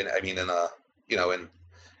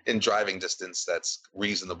in driving distance that's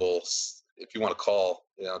reasonable. If you want to call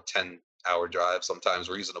 10-hour drive sometimes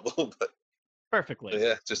reasonable, but perfectly.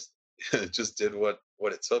 Yeah, just did what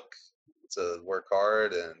it took to work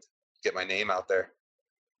hard and get my name out there.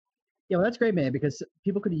 Yeah, well, that's great, man, because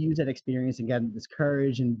people could use that experience and get this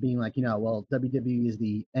courage and being like, well, WWE is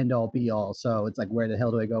the end all be all. So it's like, where the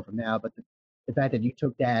hell do I go from now? But the fact that you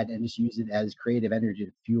took that and just used it as creative energy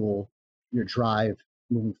to fuel your drive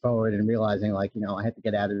moving forward and realizing like, I had to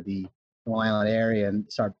get out of the Long Island area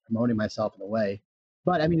and start promoting myself in a way.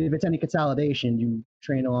 But I mean, if it's any consolidation, you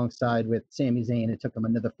train alongside with Sami Zayn. It took him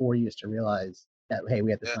another 4 years to realize that, hey,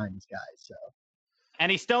 we have to sign these guys. So.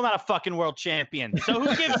 And he's still not a fucking world champion. So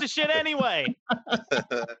who gives a shit anyway?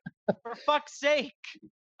 For fuck's sake.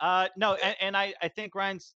 No, and I think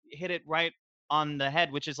Ryan's hit it right on the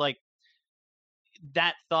head, which is like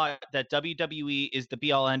that thought that WWE is the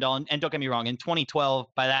be all end all. And don't get me wrong, in 2012,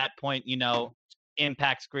 by that point,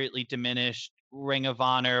 Impact's greatly diminished. Ring of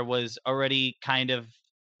Honor was already kind of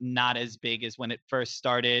not as big as when it first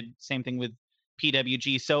started. Same thing with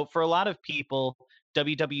PWG. So for a lot of people,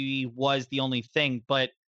 WWE was the only thing, but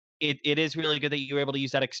it is really good that you were able to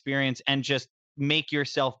use that experience and just make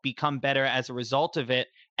yourself become better as a result of it.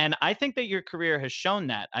 And I think that your career has shown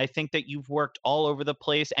that. I think that you've worked all over the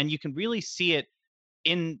place, and you can really see it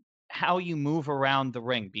in how you move around the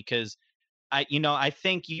ring, because I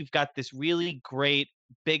think you've got this really great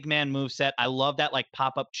big man moveset. I love that like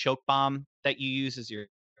pop-up choke bomb that you use as your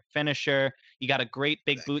finisher. You got a great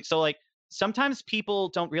big boot. So like sometimes people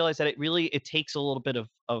don't realize that it takes a little bit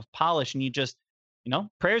of polish, and you just,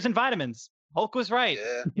 prayers and vitamins. Hulk was right.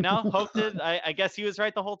 Yeah. Hulk did. I guess he was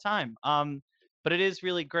right the whole time. But it is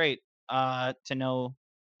really great to know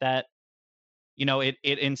that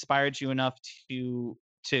it inspired you enough to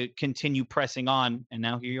continue pressing on, and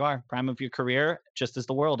now here you are, prime of your career, just as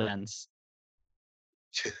the world ends.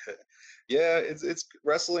 Yeah, it's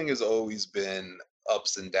wrestling has always been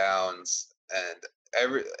ups and downs, and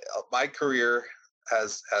every my career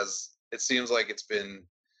has it seems like it's been,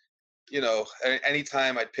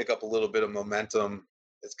 anytime I'd pick up a little bit of momentum,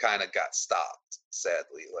 it's kind of got stopped,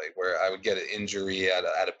 sadly, like where I would get an injury at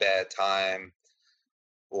a bad time,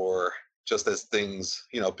 or just as things,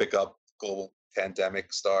 pick up, global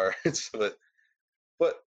pandemic starts. but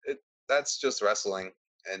that's just wrestling,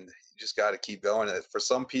 and you just got to keep going. And for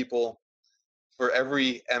some people, for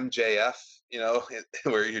every MJF,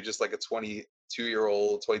 where you're just like a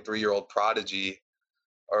 22-year-old, 23-year-old prodigy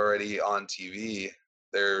already on TV,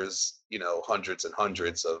 there's, hundreds and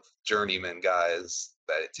hundreds of journeyman guys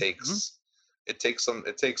that it takes. It takes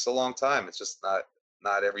a long time. It's just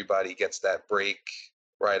not everybody gets that break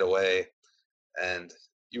right away, and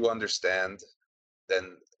you understand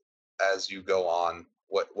then as you go on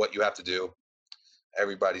what you have to do.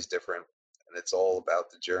 Everybody's different, and it's all about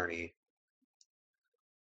the journey.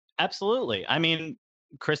 Absolutely. I mean,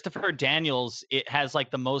 Christopher Daniels, it has like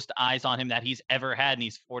the most eyes on him that he's ever had, and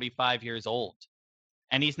he's 45 years old.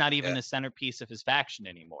 And he's not even Yeah. the centerpiece of his faction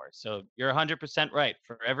anymore. So you're 100% right.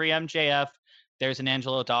 For every MJF, there's an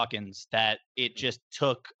Angelo Dawkins that it just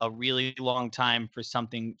took a really long time for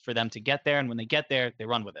them to get there. And when they get there, they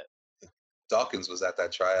run with it. Dawkins was at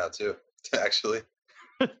that tryout too, actually.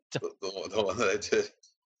 the one that I did.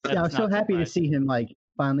 Yeah, I was That's so not happy to surprising. see him like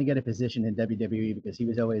finally get a position in WWE, because he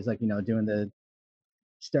was always like, doing the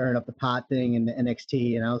stirring up the pot thing in the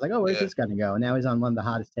NXT, and I was like, oh, where's Yeah, this gonna go? And now he's on one of the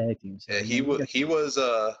hottest tag teams. So yeah. He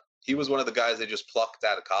was one of the guys they just plucked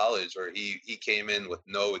out of college, where he came in with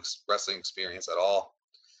no wrestling experience at all,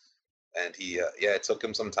 and it took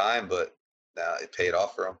him some time, but it paid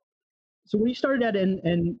off for him. So when you started at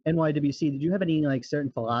NYWC, did you have any like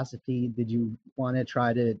certain philosophy? Did you want to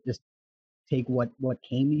try to just take what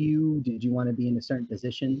came to you? Did you want to be in a certain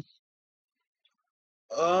position?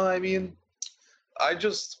 I mean, I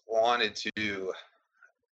just wanted to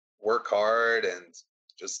work hard and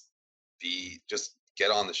just just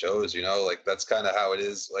get on the shows, like that's kind of how it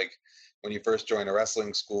is. Like when you first join a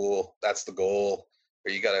wrestling school, that's the goal,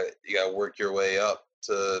 where you gotta work your way up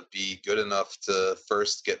to be good enough to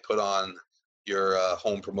first get put on your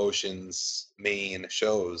home promotion's main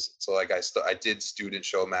shows. So like I did student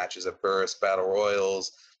show matches at first, battle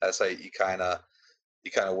royals. That's how you kind of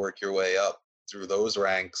work your way up through those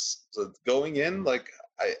ranks. So going in, I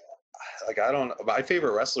don't. My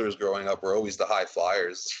favorite wrestlers growing up were always the high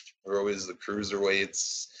flyers. Were always the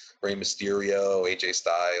cruiserweights, Rey Mysterio, AJ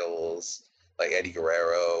Styles, like Eddie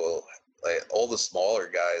Guerrero, like all the smaller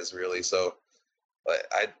guys, really. So, like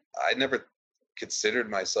I never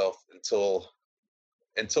considered myself until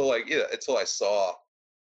I saw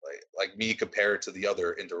like me compared to the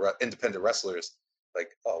other independent wrestlers.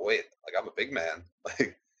 Like, oh wait, like I'm a big man.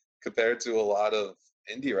 Like compared to a lot of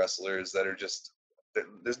indie wrestlers that are just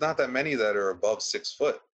there's not that many that are above 6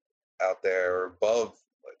 foot out there, or above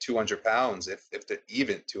 200 pounds, if they're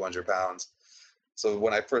even 200 pounds. So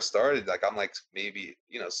when I first started, like I'm like maybe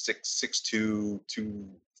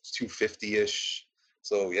 250 ish.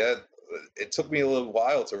 So yeah, it took me a little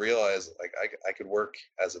while to realize like I could work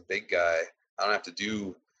as a big guy. I don't have to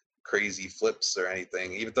do crazy flips or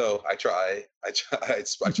anything, even though I try to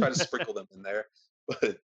sprinkle them in there,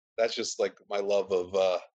 but that's just like my love of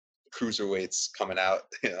cruiserweights coming out.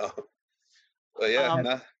 But yeah, Um,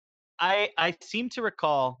 nah. I seem to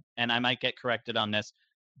recall, and I might get corrected on this,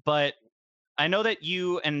 but I know that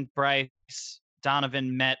you and Bryce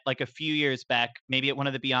Donovan met like a few years back, maybe at one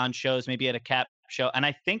of the Beyond shows, maybe at a Cap show. And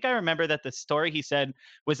I think I remember that the story he said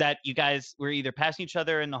was that you guys were either passing each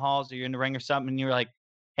other in the halls or you're in the ring or something, and you were like,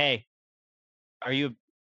 "Hey, you're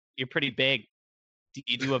pretty big. Do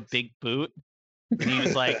you do a big boot?" And he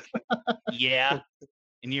was like, "Yeah."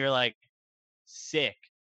 And you were like, "Sick."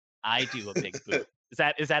 I do a big boot. Is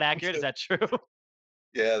that accurate? Is that true?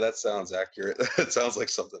 Yeah, that sounds accurate. It sounds like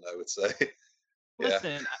something I would say. Yeah.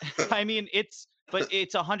 Listen, I mean, it's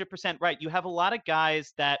 100% right. You have a lot of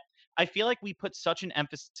guys that I feel like we put such an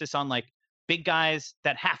emphasis on, like, big guys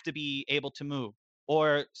that have to be able to move,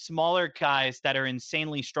 or smaller guys that are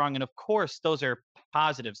insanely strong. And of course, those are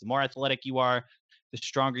positives. The more athletic you are, the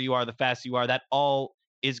stronger you are, the faster you are. That all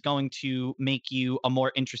is going to make you a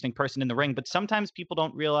more interesting person in the ring. But sometimes people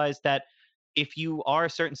don't realize that if you are a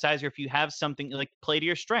certain size, or if you have something, like, play to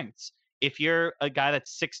your strengths. If you're a guy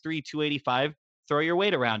that's 6'3", 285, throw your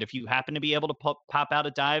weight around. If you happen to be able to pop out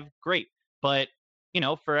a dive, great. But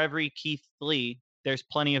for every Keith Lee, there's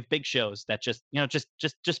plenty of big shows that just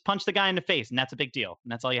punch the guy in the face, and that's a big deal,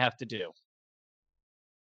 and that's all you have to do.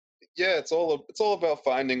 Yeah, it's all about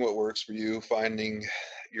finding what works for you, finding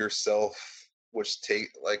yourself, which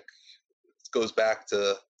goes back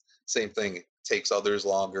to same thing. It takes others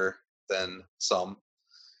longer than some.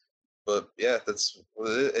 But yeah,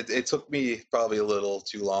 it took me probably a little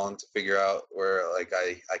too long to figure out where, like,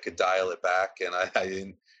 I could dial it back, and I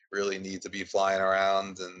didn't really need to be flying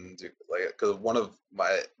around and like, because one of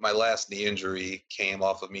my last knee injury came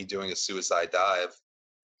off of me doing a suicide dive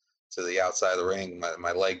to the outside of the ring.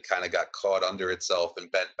 My leg kind of got caught under itself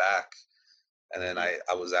and bent back, and then I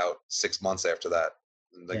was out 6 months after that,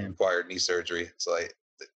 and like Damn. required knee surgery. So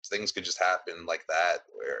things could just happen like that,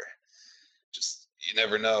 where just you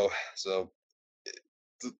never know. So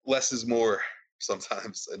less is more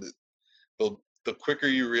sometimes, and the quicker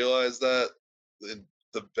you realize that,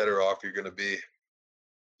 the better off you're going to be.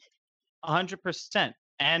 100%.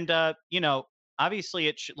 And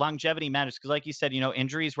obviously, longevity matters, because, like you said,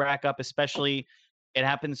 injuries rack up. Especially, it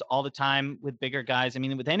happens all the time with bigger guys. I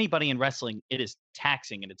mean, with anybody in wrestling, it is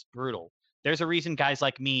taxing and it's brutal. There's a reason guys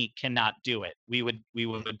like me cannot do it. We would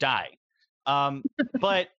die. Um,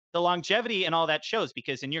 but the longevity and all that shows,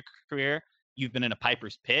 because in your career, you've been in a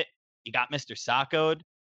Piper's Pit. You got Mr. Saccoed.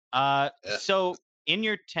 Yeah. So in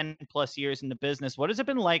your 10 plus years in the business, what has it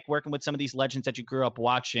been like working with some of these legends that you grew up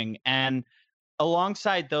watching? And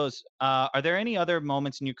alongside those, are there any other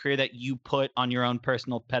moments in your career that you put on your own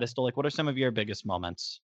personal pedestal? Like, what are some of your biggest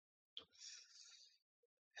moments?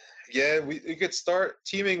 Yeah, we could start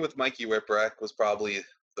teaming with Mikey Whipwreck was probably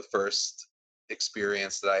the first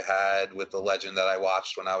experience that I had with the legend that I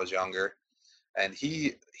watched when I was younger. And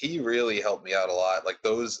he really helped me out a lot. Like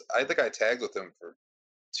those, I think I tagged with him for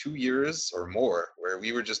 2 years or more, where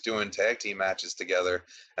we were just doing tag team matches together.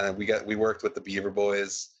 And then we worked with the Beaver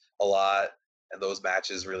Boys a lot, and those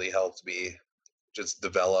matches really helped me just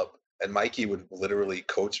develop. And Mikey would literally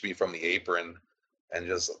coach me from the apron and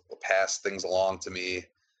just pass things along to me.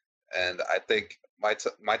 And I think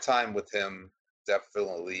my time with him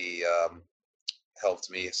definitely helped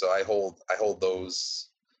me. So I hold those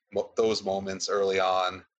moments early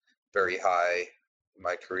on very high in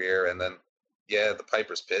my career. And then yeah, the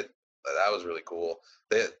Piper's Pit, that was really cool.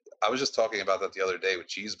 I was just talking about that the other day with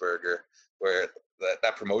Cheeseburger, where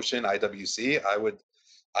that promotion IWC, I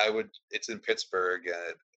would it's in Pittsburgh,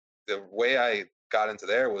 and the way I got into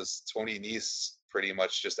there was Tony Nese pretty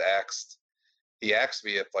much just asked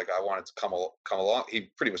me if, like, I wanted to come along. He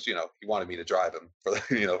pretty much, he wanted me to drive him for the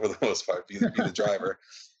for the most part, be the driver.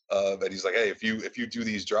 And he's like, hey, if you do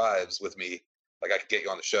these drives with me, like, I could get you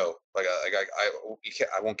on the show. Like,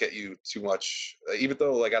 I won't get you too much, even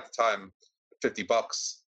though, like, at the time,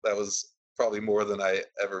 $50, that was probably more than I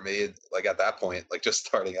ever made, like, at that point, like, just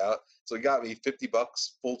starting out. So he got me $50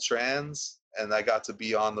 full trans, and I got to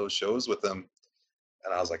be on those shows with him.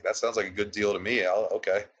 And I was like, that sounds like a good deal to me.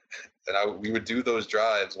 Okay. And we would do those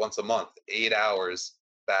drives once a month, 8 hours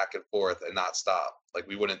back and forth, and not stop. Like,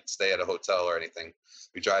 we wouldn't stay at a hotel or anything.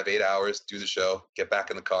 We drive 8 hours, do the show, get back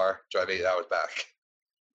in the car, drive 8 hours back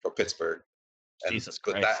from Pittsburgh. And Jesus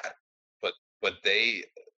Christ. but they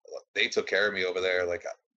took care of me over there. Like,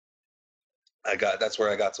 that's where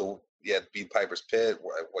I got to beat Piper's Pit.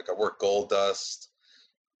 Like, I worked Gold Dust.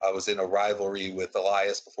 I was in a rivalry with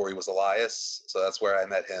Elias before he was Elias, so that's where I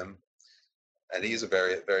met him. And he's a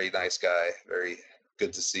very, very nice guy. Very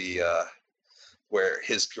good to see where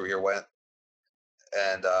his career went.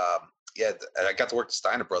 And and I got to work the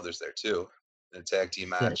Steiner brothers there too in a tag team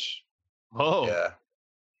Sick. match. Oh, Yeah.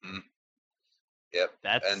 Mm. Yep.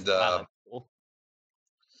 that's And wow, that's cool.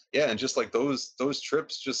 yeah, and just like those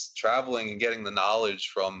trips, just traveling and getting the knowledge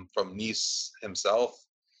from Nice himself,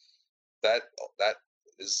 that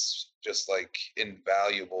is just like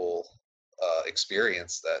invaluable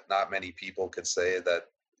experience that not many people could say that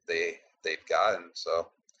they've gotten. So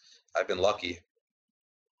I've been lucky.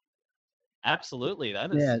 Absolutely.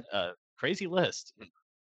 That is Yeah, a crazy list.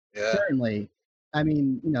 Yeah. certainly. I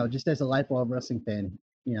mean, just as a lifelong wrestling fan,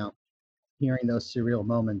 you know, hearing those surreal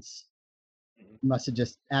moments Mhm. must have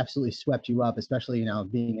just absolutely swept you up, especially,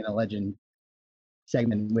 being in a legend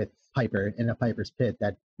segment with Piper in a Piper's Pit.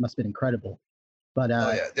 That must have been incredible. But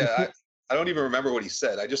Oh yeah, yeah. before, I don't even remember what he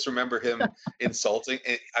said. I just remember him insulting.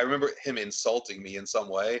 I remember him insulting me in some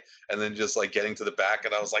way, and then just like getting to the back,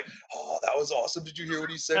 and I was like, "Oh, that was awesome! Did you hear what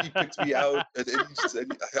he said? He picked me out." And he said,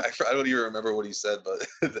 I don't even remember what he said, but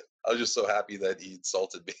I was just so happy that he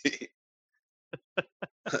insulted me.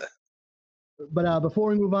 before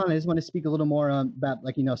we move on, I just want to speak a little more about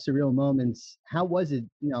like surreal moments. How was it?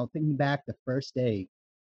 Thinking back the first day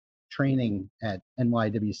training at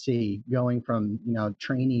NYWC, going from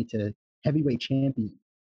trainee to heavyweight champion.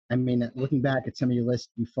 I mean, looking back at some of your lists,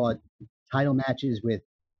 you fought title matches with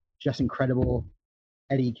just incredible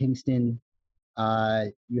Eddie Kingston.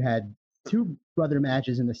 You had two brother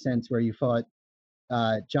matches in the sense where you fought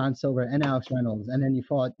John Silver and Alex Reynolds, and then you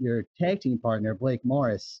fought your tag team partner Blake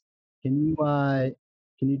Morris. Can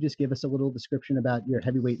you just give us a little description about your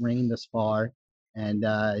heavyweight reign thus far, and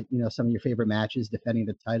some of your favorite matches defending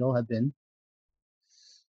the title have been?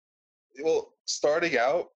 Well, starting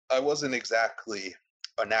out, I wasn't exactly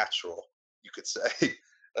a natural, you could say.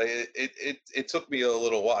 It took me a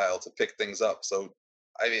little while to pick things up. So,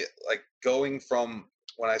 I mean, like going from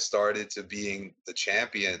when I started to being the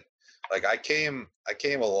champion, like I came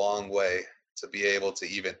a long way to be able to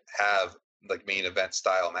even have like main event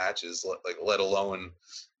style matches, like let alone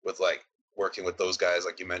with like working with those guys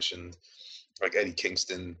like you mentioned, like Eddie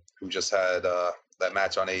Kingston, who just had that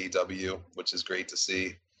match on AEW, which is great to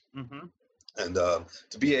see. Hmm. And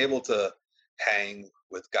to be able to hang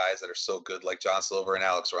with guys that are so good like John Silver and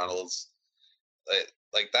Alex Reynolds,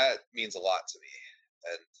 like that means a lot to me,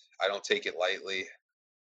 and I don't take it lightly.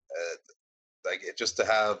 Like just to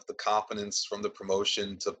have the confidence from the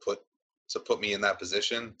promotion to put me in that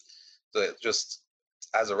position, that just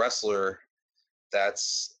as a wrestler,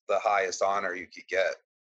 that's the highest honor you could get.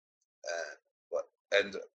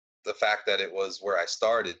 And the fact that it was where I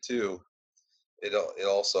started too, it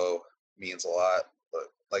also means a lot.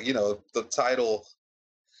 But like the title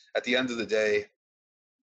at the end of the day,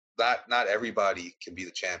 not everybody can be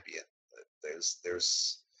the champion. There's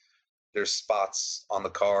there's spots on the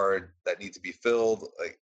card that need to be filled.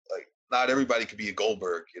 Like not everybody could be a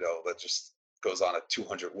Goldberg, that just goes on a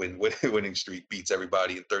 200 winning streak, beats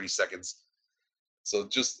everybody in 30 seconds. So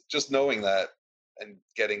just knowing that and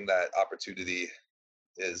getting that opportunity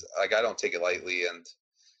is like I don't take it lightly, and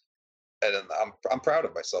I'm proud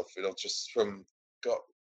of myself, just from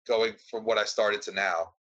going from what I started to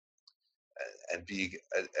now, and being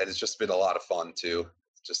and it's just been a lot of fun too.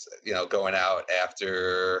 Just going out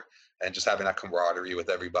after and just having that camaraderie with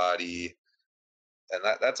everybody, and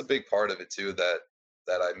that's a big part of it too that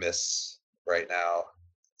I miss right now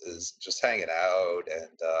is just hanging out and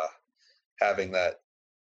having that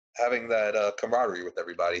camaraderie with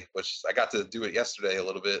everybody, which I got to do it yesterday a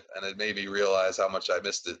little bit, and it made me realize how much I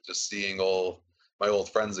missed it. Just seeing all my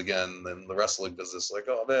old friends again in the wrestling business, like,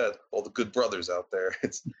 oh man, all the good brothers out there.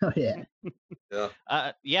 It's Oh yeah.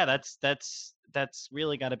 yeah, Yeah, that's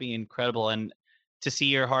really got to be incredible, and to see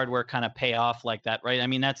your hard work kind of pay off like that, right? I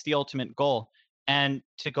mean, that's the ultimate goal. And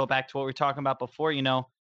to go back to what we were talking about before,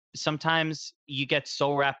 sometimes you get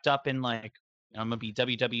so wrapped up in like, I'm gonna be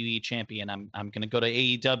WWE champion, I'm gonna go to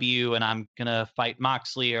AEW and I'm gonna fight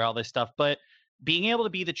Moxley or all this stuff, but being able to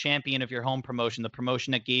be the champion of your home promotion, the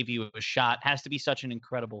promotion that gave you a shot, has to be such an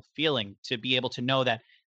incredible feeling to be able to know that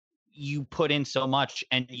you put in so much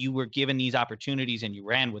and you were given these opportunities and you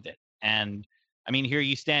ran with it. And I mean, here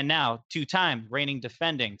you stand now, 2-time reigning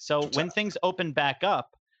defending. So when things open back up,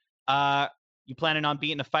 you planning on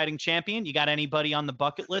beating a fighting champion? You got anybody on the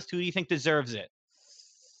bucket list? Who do you think deserves it?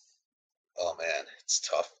 oh man, it's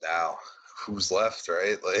tough now. Who's left,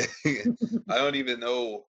 right? Like I don't even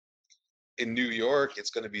know. In New York, it's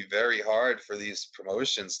going to be very hard for these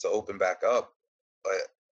promotions to open back up. But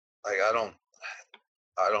like I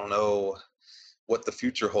don't know what the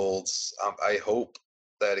future holds. I hope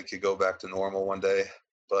that it could go back to normal one day,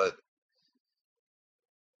 but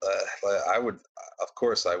I would, of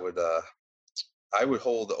course, I would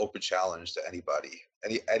hold the open challenge to anybody,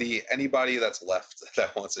 anybody that's left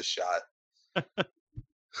that wants a shot.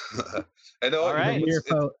 I know, All You heard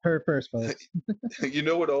right. her first, folks.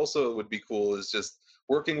 what also would be cool is just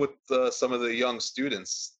working with some of the young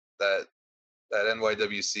students that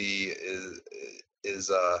NYWC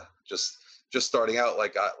is just starting out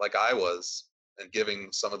like I was, and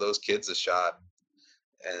giving some of those kids a shot,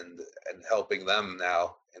 and helping them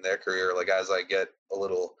now in their career. Like as I get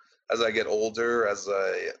older, as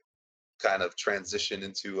I kind of transition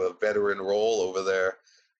into a veteran role over there.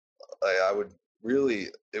 I would really,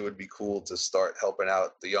 it would be cool to start helping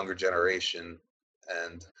out the younger generation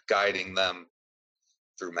and guiding them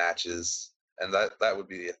through matches, and that would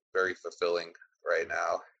be very fulfilling right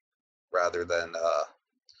now, rather than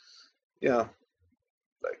you know,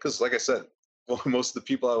 because like I said, well, most of the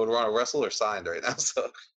people I would want to wrestle are signed right now.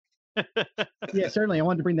 So Yeah, certainly. I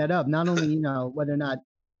wanted to bring that up. Not only, whether or not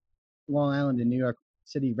Long Island and New York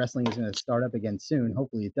City wrestling is going to start up again soon.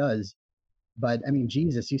 Hopefully it does. But I mean,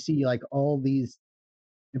 Jesus, you see like all these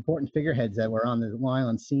important figureheads that were on the Long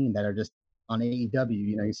Island scene that are just on AEW.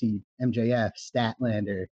 You see MJF,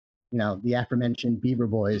 Statlander, the aforementioned Beaver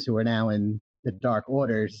Boys who are now in the Dark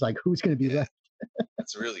Order. It's like, who's going to be left?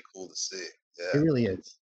 it's really cool to see. It Yeah, really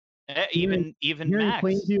is. Even Hearing Max.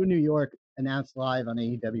 Plainview, New York, announced live on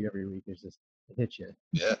AEW every week is just it hits you.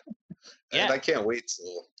 yeah. Yeah. And I can't wait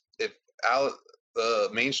till if the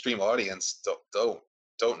mainstream audience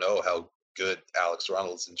don't know how good Alex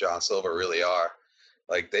Reynolds and John Silver really are.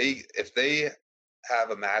 Like if they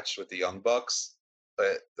have a match with the Young Bucks,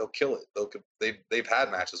 they'll kill it. They've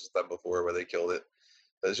had matches with them before where they killed it.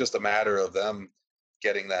 It's just a matter of them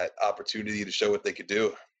getting that opportunity to show what they could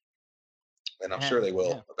do, and I'm sure they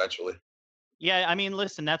will eventually. Yeah, I mean,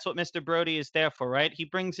 listen, that's what Mr. Brody is there for, right? He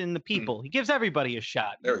brings in the people. He gives everybody a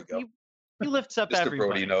shot. There we go. He lifts up Mr. everybody.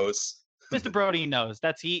 Brody knows. Mr. Brody knows.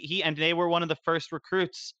 That's he and they were one of the first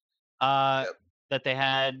recruits that they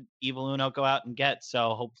had Evil Uno go out and get.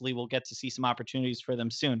 So hopefully we'll get to see some opportunities for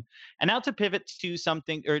them soon. And now to pivot to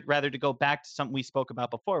something, or rather to go back to something we spoke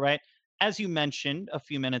about before, right? As you mentioned a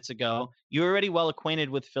few minutes ago, you were already well acquainted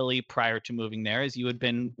with Philly prior to moving there, as you had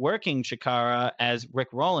been working Chikara as Rick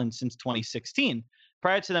Rollins since 2016,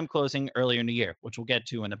 prior to them closing earlier in the year, which we'll get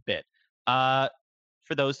to in a bit.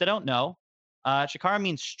 For those that don't know, Chikara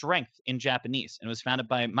means strength in Japanese, and it was founded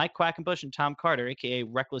by Mike Quackenbush and Tom Carter, aka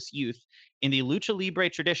Reckless Youth, in the Lucha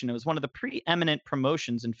Libre tradition. It was one of the preeminent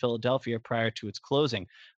promotions in Philadelphia prior to its closing,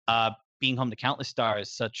 being home to countless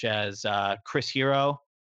stars such as Chris Hero,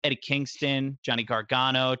 Eddie Kingston, Johnny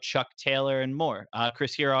Gargano, Chuck Taylor, and more.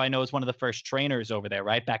 Chris Hero, I know, is one of the first trainers over there,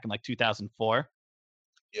 right? Back in like 2004.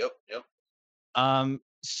 Yep.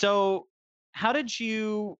 So how did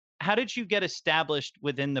you get established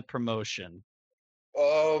within the promotion?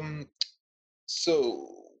 So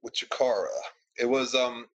with Chikara, it was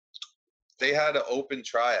they had an open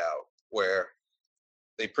tryout where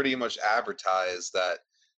they pretty much advertised that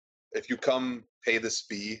if you come pay this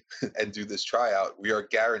fee and do this tryout, we are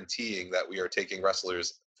guaranteeing that we are taking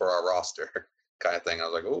wrestlers for our roster, kind of thing. I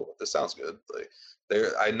was like, oh, this sounds good. Like,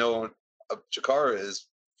 I know Chikara is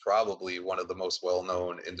probably one of the most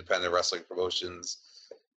well-known independent wrestling promotions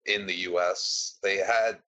in the U.S. They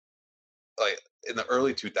had, like, in the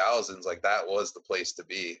early 2000s, like, that was the place to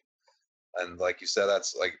be. And like you said,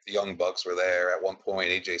 that's like the Young Bucks were there at one point.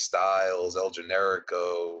 AJ Styles, El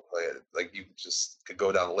Generico, like you just could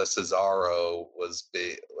go down the list. Cesaro was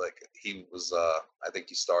big. Like he was, I think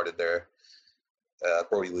he started there.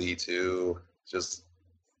 Brody Lee too. Just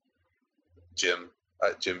Jim.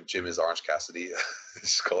 Jim is Orange Cassidy.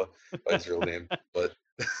 Just call it by his real name. But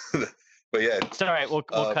but yeah. It's all right. We'll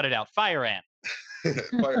cut it out. Fire Ant.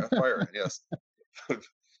 Fire Ant. Yes.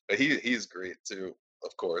 But he's great too,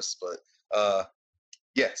 of course. But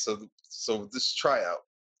yeah. So this tryout,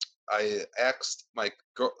 I asked my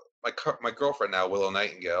girlfriend now, Willow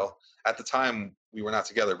Nightingale. At the time, we were not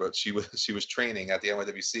together, but she was training at the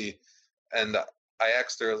NYWC, and I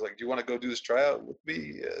asked her, I was like, "Do you want to go do this tryout with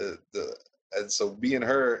me?" And so me and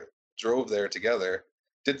her drove there together,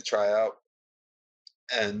 did the tryout,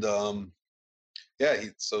 and yeah,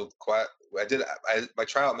 my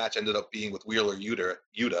tryout match ended up being with Wheeler Yuta.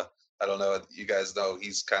 I don't know, you guys know,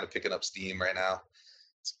 he's kind of picking up steam right now.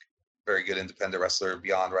 It's a very good independent wrestler,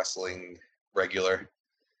 Beyond Wrestling regular.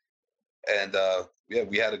 And yeah,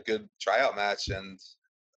 we had a good tryout match, and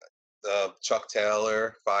Chuck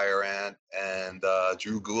Taylor, Fire Ant, and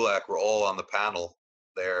Drew Gulak were all on the panel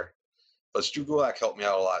there. But Drew Gulak helped me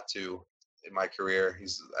out a lot too in my career.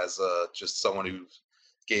 He's just someone who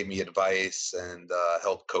gave me advice and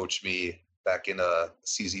helped coach me back in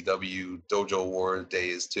CZW Dojo War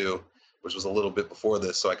days too, which was a little bit before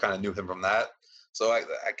this. So I kind of knew him from that. So I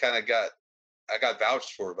got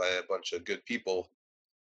vouched for by a bunch of good people.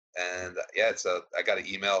 And yeah, I got an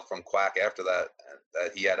email from Quack after that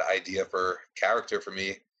he had an idea for character for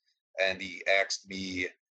me, and he asked me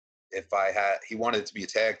if he wanted it to be a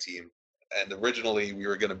tag team. And originally we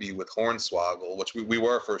were going to be with Hornswoggle, which we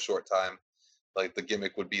were for a short time. Like the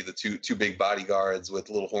gimmick would be the two big bodyguards with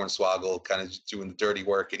little Hornswoggle kind of doing the dirty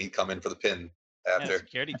work, and he'd come in for the pin after.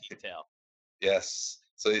 Security detail. Yes.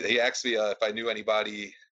 So he asked me if I knew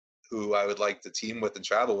anybody who I would like to team with and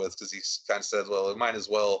travel with, because he kind of said, well, it might as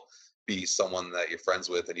well be someone that you're friends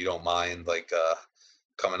with and you don't mind like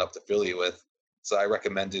coming up to Philly with. So I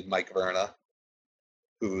recommended Mike Verna,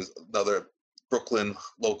 who's another Brooklyn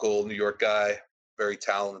local New York guy, very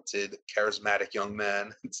talented, charismatic young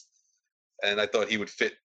man. And I thought he would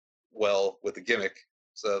fit well with the gimmick.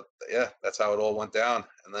 So yeah, that's how it all went down.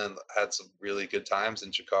 And then had some really good times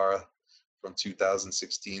in Chikara from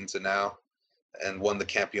 2016 to now, and won the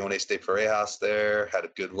Campeones de Parejas there. Had a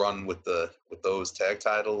good run with those tag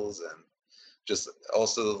titles, and just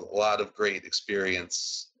also a lot of great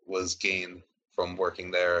experience was gained from working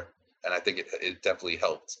there. And I think it definitely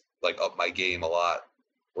helped like up my game a lot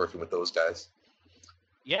working with those guys.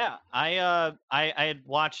 Yeah, I had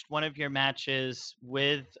watched one of your matches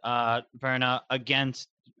with Verna against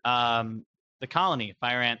the Colony,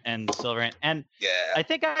 Fire Ant and Silver Ant, and Yeah. I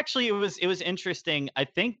think actually it was interesting. I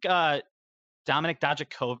think Dominic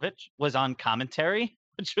Dajakovic was on commentary,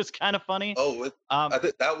 which was kind of funny. Oh, Um, I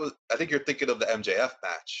think you're thinking of the MJF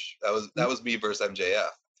match. That was me versus MJF.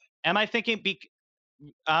 am I thinking?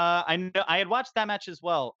 I know I had watched that match as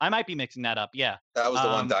well. I might be mixing that up. Yeah. That was the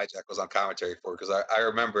one Dijak was on commentary for, because I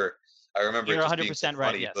remember You're it just being so 100% right.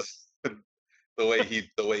 funny. Yes. The way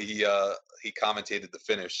he commentated the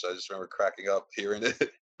finish. I just remember cracking up hearing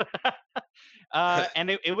it. And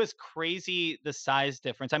it was crazy, the size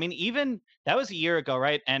difference. I mean, even that was a year ago,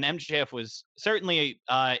 right? And MJF was certainly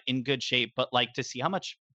in good shape, but like to see how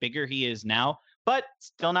much bigger he is now, but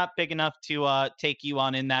still not big enough to take you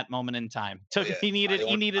on in that moment in time. So Yeah, he needed I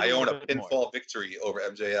a own little a bit more. pinfall victory over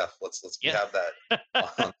MJF. Let's Yeah. have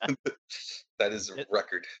that. That is a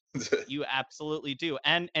record. You absolutely do.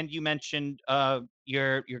 And you mentioned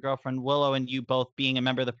your girlfriend Willow and you both being a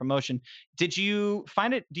member of the promotion. Did you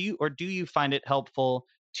find it do you find it helpful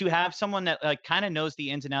to have someone that like kind of knows the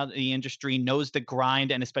ins and outs of the industry, knows the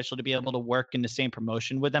grind, and especially to be able to work in the same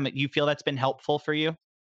promotion with them? You feel that's been helpful for you?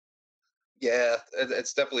 Yeah,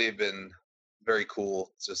 it's definitely been very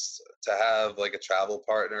cool just to have like a travel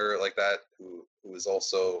partner like that who is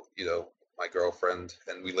also, my girlfriend,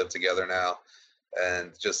 and we live together now.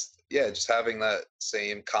 And just having that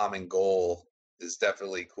same common goal is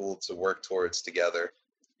definitely cool to work towards together.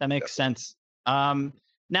 That makes Definitely. sense.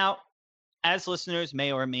 Now, as listeners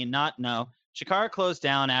may or may not know, Chikara closed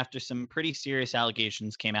down after some pretty serious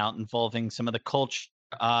allegations came out involving some of the culture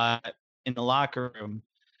in the locker room,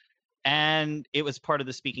 and it was part of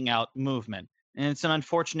the speaking out movement. And it's an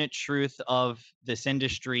unfortunate truth of this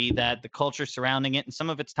industry that the culture surrounding it and some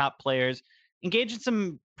of its top players engage in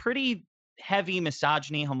some pretty heavy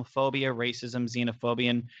misogyny, homophobia, racism, xenophobia,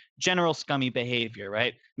 and general scummy behavior,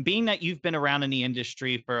 right? Being that you've been around in the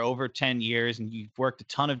industry for over 10 years and you've worked a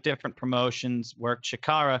ton of different promotions, worked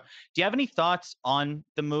Chikara, do you have any thoughts on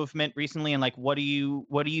the movement recently, and like what do you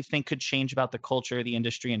think could change about the culture of the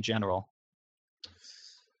industry in general?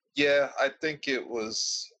 Yeah, I think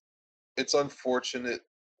it's unfortunate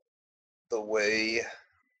the way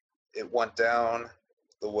it went down,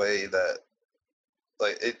 the way that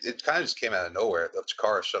like it kind of just came out of nowhere, the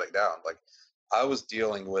Chikara shutting down. Like I was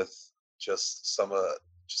dealing with just some of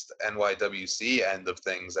just the NYWC end of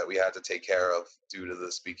things that we had to take care of due to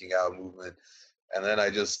the speaking out movement. And then I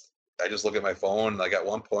just look at my phone like at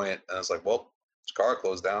one point and I was like, well, Chikara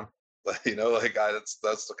closed down. Like,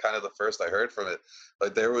 that's the kind of the first I heard from it.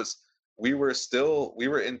 Like we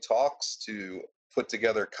were in talks to put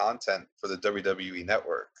together content for the WWE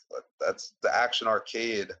network. That's the Action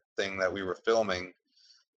Arcade thing that we were filming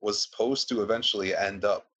was supposed to eventually end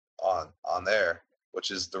up on there, which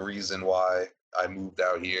is the reason why I moved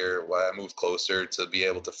out here, why I moved closer to be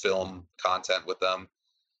able to film content with them,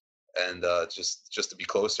 and just to be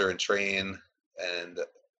closer and train and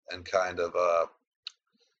kind of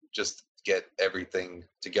just get everything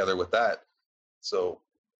together with that. So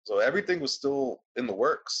everything was still in the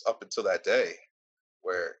works up until that day,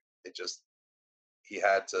 where it just he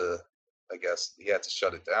had to, I guess he had to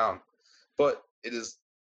shut it down. But it is,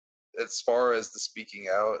 as far as the speaking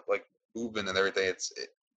out like movement and everything,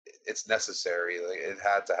 it's necessary. Like it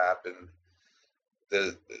had to happen.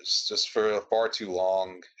 It's just for far too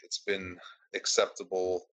long it's been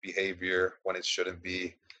acceptable behavior when it shouldn't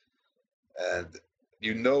be. And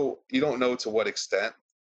you don't know to what extent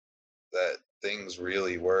that things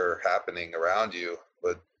really were happening around you,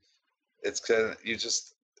 but it's kind of, you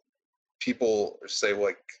just, people say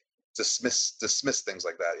like dismiss things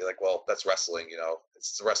like that. You're like, well, that's wrestling,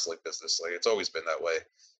 it's the wrestling business, like it's always been that way.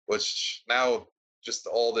 Which now, just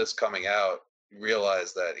all this coming out, you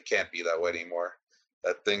realize that it can't be that way anymore,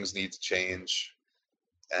 that things need to change.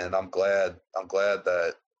 And I'm glad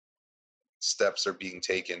that steps are being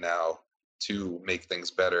taken now to make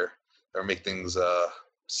things better or make things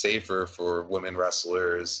safer for women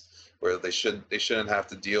wrestlers, where they shouldn't have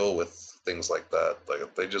to deal with things like that.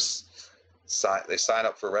 Like they just sign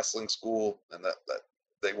up for wrestling school, and that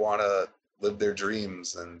they want to live their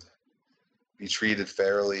dreams and be treated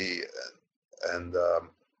fairly, and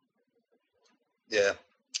yeah,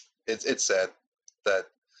 it's sad that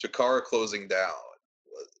Chikara closing down.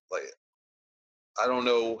 Like I don't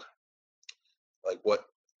know, like what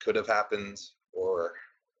could have happened or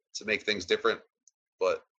to make things different,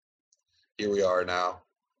 but here we are now,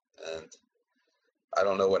 and I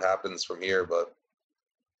don't know what happens from here, but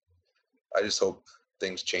I just hope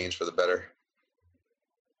things change for the better.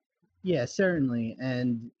 Yeah, certainly.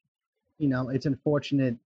 And, it's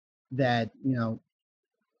unfortunate that,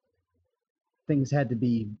 things had to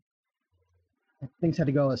be things had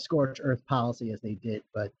to go a scorched earth policy as they did,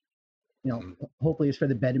 but hopefully it's for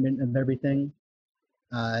the betterment of everything.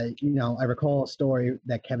 I recall a story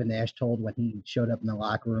that Kevin Nash told when he showed up in the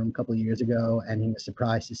locker room a couple of years ago, and he was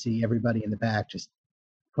surprised to see everybody in the back just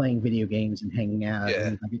playing video games and hanging out. Yeah.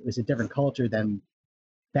 And it was a different culture than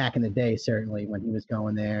back in the day, certainly when he was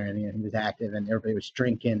going there, and he was active and everybody was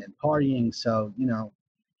drinking and partying. So,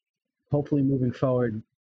 hopefully moving forward,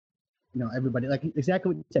 everybody, like exactly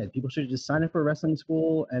what you said, people should just sign up for a wrestling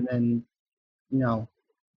school and then,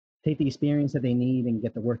 take the experience that they need and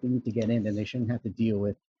get the work they need to get in, and they shouldn't have to deal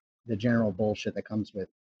with the general bullshit that comes with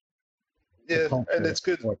Yeah, culture, and it's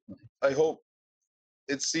good. unfortunately. I hope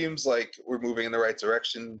it seems like we're moving in the right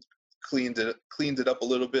direction. Cleaned it up a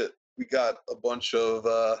little bit. We got a bunch of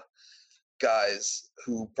guys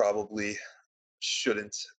who probably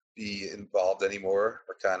shouldn't be involved anymore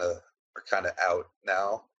are kind of out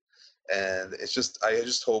now, and I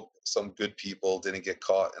just hope some good people didn't get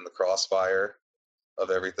caught in the crossfire of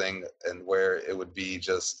everything, and where it would be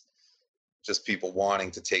just people wanting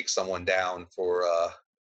to take someone down for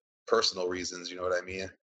personal reasons, you know what I mean?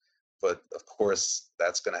 But of course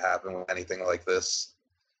that's going to happen with anything like this.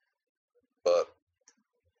 But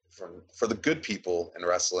for the good people in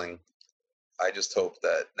wrestling, I just hope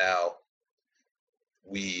that now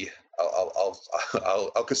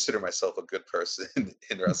I'll consider myself a good person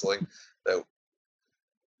in wrestling,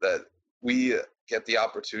 that we get the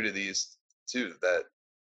opportunities too that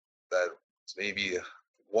maybe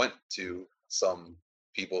went to some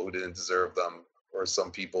people who didn't deserve them, or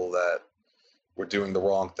some people that were doing the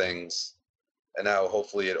wrong things, and now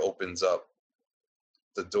hopefully it opens up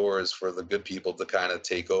the doors for the good people to kind of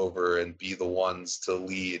take over and be the ones to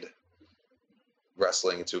lead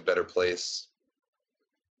wrestling into a better place.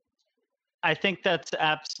 I think that's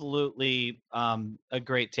absolutely a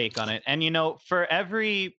great take on it. And for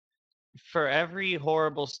every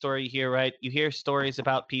horrible story here, right? You hear stories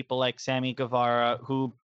about people like Sammy Guevara,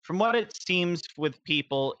 who, from what it seems with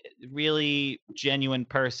people, really genuine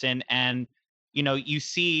person. And, you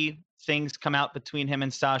see things come out between him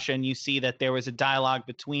and Sasha, and you see that there was a dialogue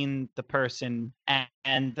between the person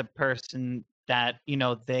and the person that,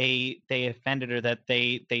 they offended, or that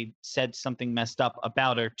they said something messed up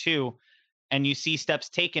about her too. And you see steps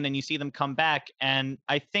taken, and you see them come back. And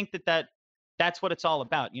I think that's what it's all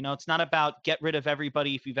about. It's not about get rid of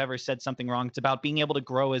everybody if you've ever said something wrong. It's about being able to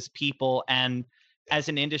grow as people and as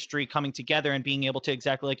an industry, coming together and being able to,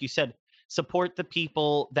 exactly like you said, support the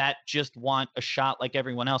people that just want a shot like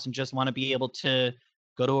everyone else, and just want to be able to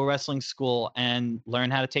go to a wrestling school and learn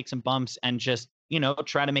how to take some bumps and just,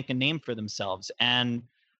 try to make a name for themselves. And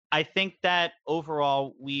I think that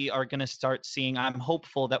overall we are going to start seeing, I'm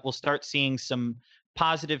hopeful that we'll start seeing some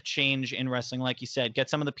positive change in wrestling. Like you said, get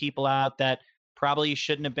some of the people out that probably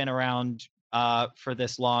shouldn't have been around for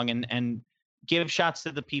this long, and give shots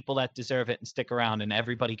to the people that deserve it and stick around, and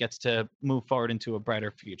everybody gets to move forward into a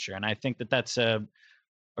brighter future. And I think that that's a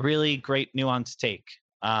really great nuanced take.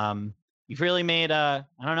 You've really made I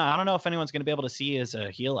don't know if anyone's going to be able to see you as a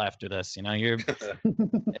heel after this.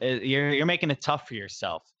 You're making it tough for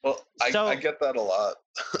yourself. Well, I get that a lot.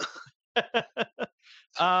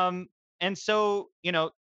 And so,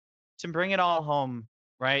 to bring it all home,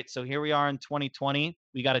 right? So here we are in 2020.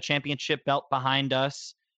 We got a championship belt behind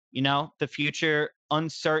us. The future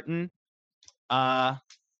uncertain. But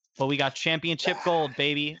we got championship gold,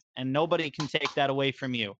 baby, and nobody can take that away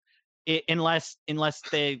from you, unless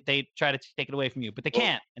they try to take it away from you. But they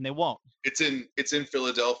can't, and they won't. It's in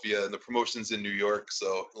Philadelphia, and the promotion's in New York.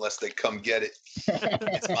 So unless they come get it,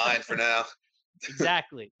 it's mine for now.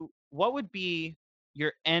 Exactly. What would be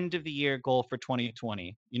your end of the year goal for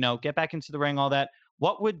 2020? Get back into the ring, all that.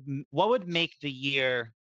 What would make the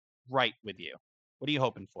year right with you? What are you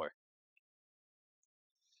hoping for?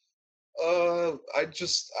 I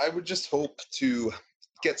would just hope to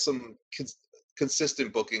get some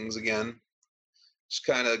consistent bookings again. Just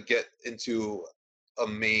kind of get into a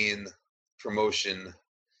main promotion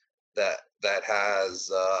that has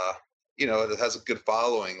that has a good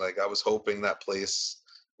following. Like I was hoping that place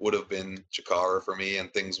would have been Chikara for me,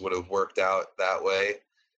 and things would have worked out that way,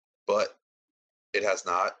 but it has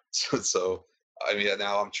not. So I mean,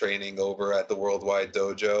 now I'm training over at the Worldwide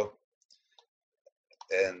Dojo,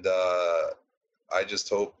 and I just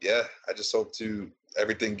hope to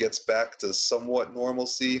everything gets back to somewhat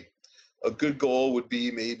normalcy. A good goal would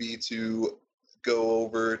be maybe to go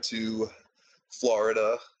over to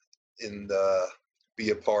Florida and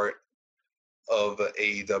be a part of a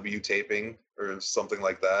AEW taping or something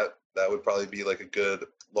like that. That would probably be like a good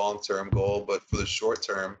long-term goal. But for the short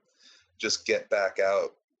term, just get back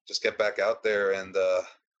out there and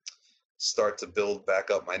start to build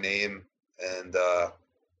back up my name and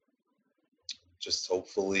just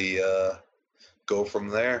hopefully go from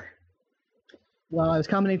there. Well, I was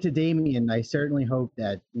commenting to Damien. I certainly hope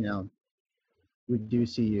that we do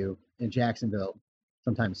see you in Jacksonville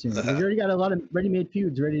sometime soon. Because you already got a lot of ready-made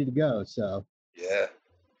feuds ready to go. So yeah,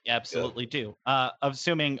 absolutely do.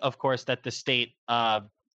 Assuming, of course, that the state,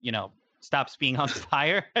 stops being on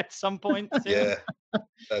fire at some point soon. Yeah,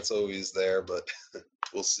 that's always there, but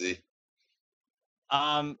we'll see.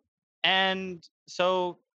 And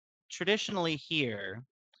so traditionally here,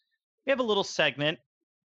 we have a little segment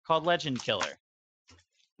called Legend Killer,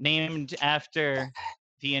 named after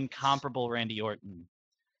the incomparable Randy Orton,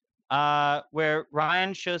 where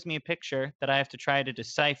Ryan shows me a picture that I have to try to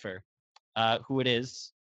decipher who it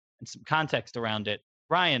is and some context around it.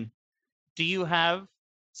 Ryan, do you have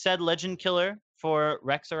said Legend Killer for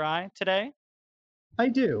Rex or I today? I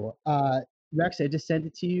do. Rex, I just sent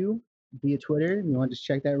it to you via Twitter. You want to just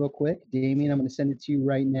check that real quick? Damien, I'm going to send it to you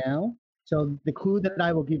right now. So the clue that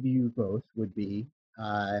I will give you both would be,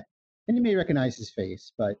 and you may recognize his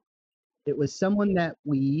face, but it was someone that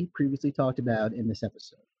we previously talked about in this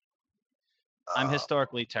episode. I'm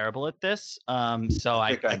historically terrible at this, so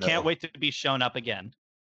I can't wait to be shown up again.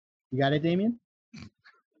 You got it, Damien? I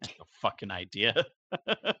have no fucking idea.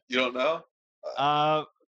 You don't know? I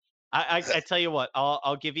tell you what,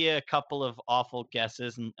 I'll give you a couple of awful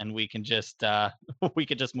guesses, and we can just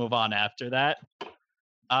move on after that.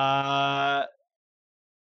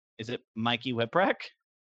 Is it Mikey Whipwreck?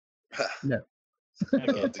 No. I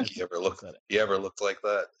don't think he ever looked like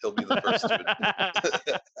that. He'll be the first to.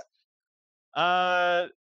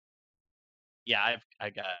 Yeah, I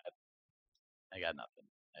got nothing.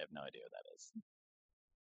 I have no idea what that is.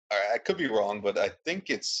 All right, I could be wrong, but I think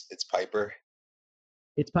it's Piper.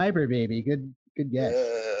 It's Piper, baby. Good guess.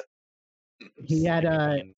 He had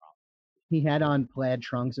on plaid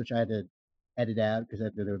trunks, which I had to edit out because I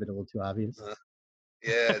thought they were a little too obvious.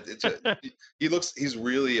 Yeah, he's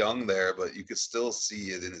really young there, but you could still see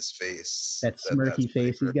it in his face. That smirky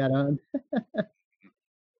face he's got on.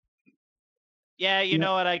 Yeah, you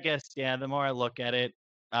know what? I guess the more I look at it,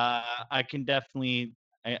 I can definitely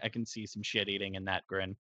I can see some shit eating in that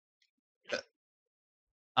grin.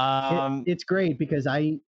 It's great because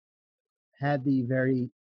I had the very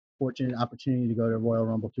fortunate opportunity to go to Royal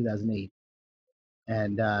Rumble 2008,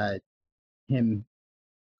 and him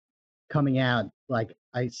coming out, like,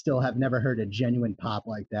 I still have never heard a genuine pop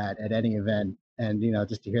like that at any event, and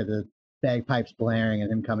just to hear the bagpipes blaring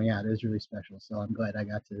and him coming out, it was really special. So I'm glad I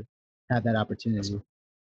got to have that opportunity.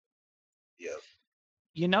 Yeah.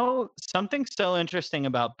 Something so interesting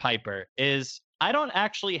about Piper is I don't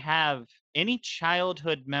actually have any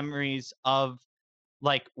childhood memories of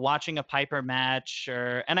like watching a Piper match,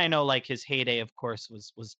 and I know like his heyday, of course,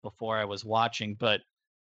 was before I was watching, but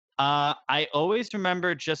I always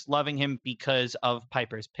remember just loving him because of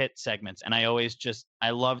Piper's Pit segments, and I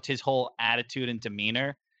loved his whole attitude and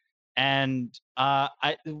demeanor. And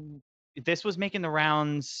this was making the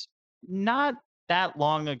rounds not that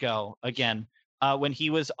long ago. Again, when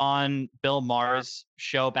he was on Bill Maher's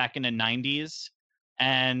show back in the 90s,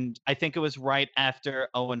 and I think it was right after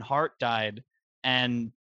Owen Hart died,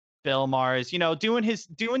 and Bill Maher's, doing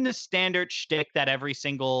the standard shtick that every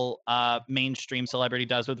single mainstream celebrity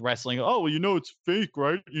does with wrestling. Oh, well, it's fake,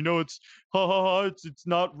 right? It's ha ha ha, it's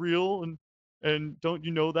not real, and don't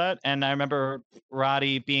you know that? And I remember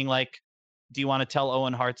Roddy being like, "Do you want to tell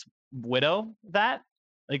Owen Hart's widow that?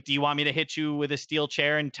 Like, do you want me to hit you with a steel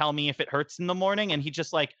chair and tell me if it hurts in the morning?" And he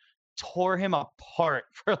just like tore him apart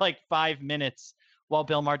for like 5 minutes while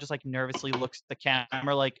Bill Maher just like nervously looks at the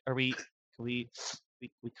camera like, can we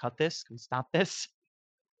cut this? Can we stop this?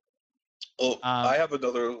 Well, I have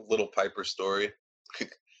another little Piper story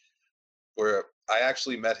where I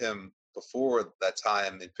actually met him before that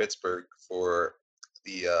time in Pittsburgh for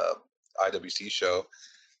the IWC show,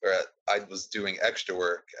 where I was doing extra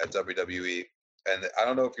work at WWE. And I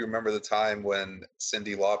don't know if you remember the time when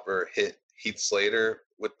Cyndi Lauper hit Heath Slater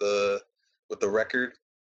with the record.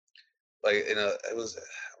 Like it was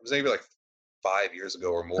maybe like 5 years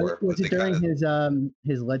ago or more. Was it during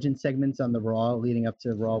his legend segments on the Raw leading up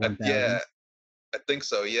to Raw 1000? Yeah, I think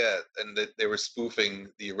so. Yeah, and they were spoofing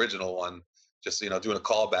the original one, just doing a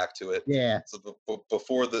callback to it. Yeah. So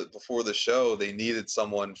before the show, they needed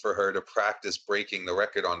someone for her to practice breaking the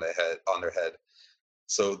record on their head.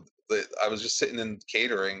 So I was just sitting in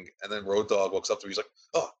catering, and then Road Dogg walks up to me. He's like,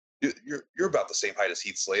 "Oh, you're about the same height as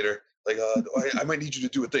Heath Slater. Like, I might need you to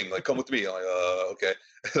do a thing. Like, come with me." I'm like, okay.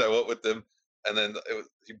 And I went with him, and then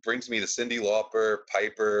he brings me to Cyndi Lauper,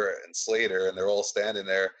 Piper, and Slater, and they're all standing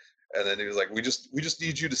there. And then he was like, "We just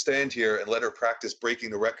need you to stand here and let her practice breaking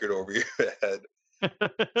the record over your head."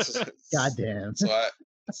 Goddamn.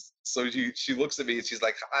 So she looks at me and she's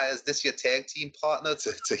like, "Hi, is this your tag team partner?"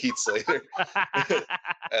 to Heath Slater.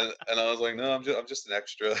 and I was like, "No, I'm just an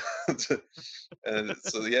extra." And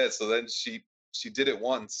so then she did it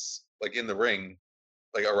once, like in the ring,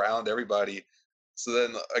 like around everybody. So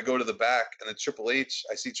then I go to the back, and then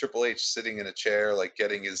I see Triple H sitting in a chair, like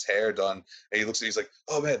getting his hair done. And he looks at me, he's like,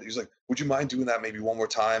 "Oh man," he's like, "Would you mind doing that maybe one more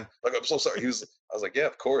time?" Like, "I'm so sorry." I was like, "Yeah,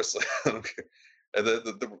 of course." And then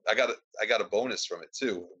I got a bonus from it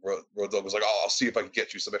too. Road Dogg was like, "Oh, I'll see if I can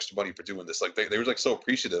get you some extra money for doing this." Like they were like so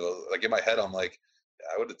appreciative. Like in my head, I'm like, yeah,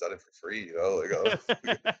 I would have done it for free,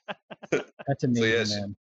 Like, That's amazing, so,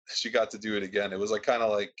 man. she got to do it again. It was like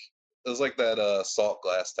that salt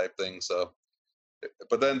glass type thing. So,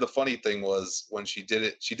 but then the funny thing was when she did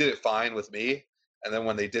it fine with me, and then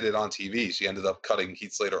when they did it on TV, she ended up cutting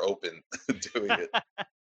Heath Slater open doing it.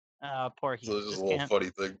 Poor Heath. So it was just a little funny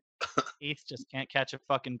thing. Heath just can't catch a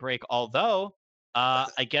fucking break. Although,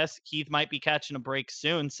 I guess Heath might be catching a break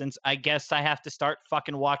soon, since I guess I have to start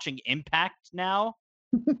fucking watching Impact now.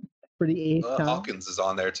 For the 8th time. Hawkins is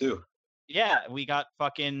on there too. Yeah, we got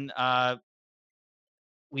fucking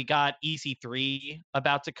we got EC3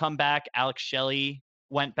 about to come back. Alex Shelley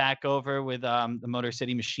went back over with the Motor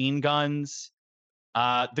City Machine Guns.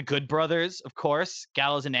 The Good Brothers, of course,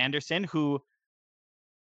 Gallows and Anderson, who,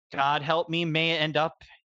 God help me, may end up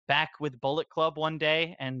back with Bullet Club one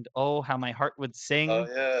day, and oh, how my heart would sing. Oh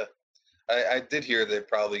yeah, I did hear they're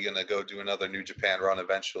probably gonna go do another New Japan run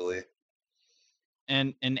eventually.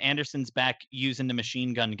 And Anderson's back using the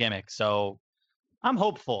machine gun gimmick, so I'm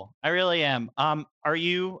hopeful. I really am. Are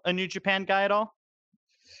you a New Japan guy at all?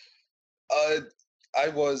 I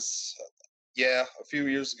was, yeah, a few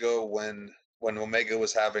years ago when Omega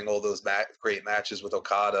was having all those great matches with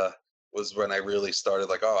Okada was when I really started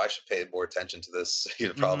like, oh, I should pay more attention to this,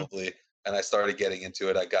 probably. And I started getting into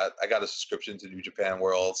it. I got a subscription to New Japan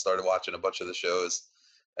World, started watching a bunch of the shows,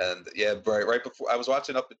 and yeah, right before I was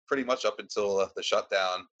watching pretty much up until the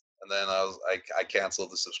shutdown, and then I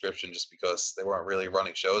canceled the subscription just because they weren't really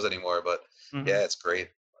running shows anymore. But yeah, it's great.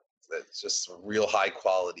 It's just real high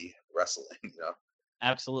quality wrestling,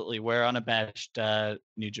 Absolutely. We're unabashed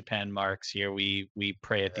New Japan marks here. We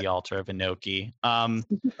pray at the altar of Inoki.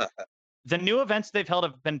 The new events they've held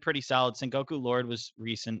have been pretty solid. Sengoku Lord was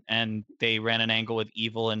recent, and they ran an angle with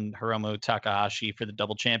Evil and Hiromu Takahashi for the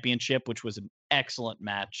double championship, which was an excellent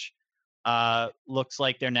match. Looks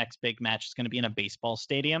like their next big match is going to be in a baseball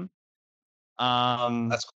stadium.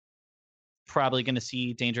 That's probably going to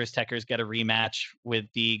see Dangerous Tekkers get a rematch with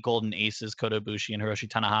the Golden Aces, Kota Ibushi and Hiroshi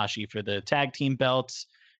Tanahashi for the tag team belts.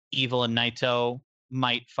 Evil and Naito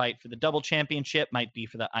might fight for the double championship, might be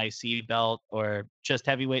for the IC belt or just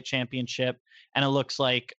heavyweight championship. And it looks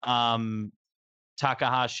like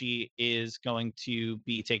Takahashi is going to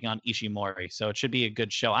be taking on Ishimori. So it should be a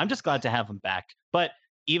good show. I'm just glad to have him back. But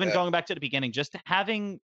even going back to the beginning, just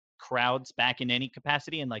having crowds back in any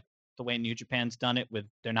capacity, and like the way New Japan's done it, with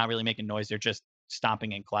they're not really making noise, they're just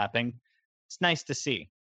stomping and clapping. It's nice to see.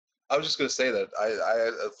 I was just gonna say that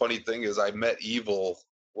a funny thing is I met Evil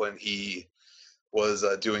when he was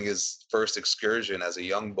doing his first excursion as a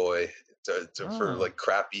young boy for like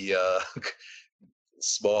crappy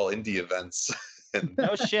small indie events. And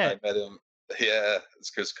no shit. I met him. Yeah,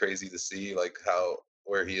 it's just crazy to see like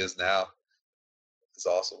where he is now. It's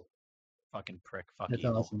awesome. Fucking prick. That's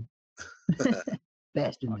Evil. Awesome.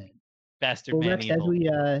 Bastard man. Bastard man. Rex,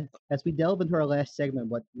 Evil. as we delve into our last segment,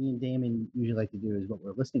 what me and Damon usually like to do is what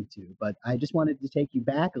we're listening to. But I just wanted to take you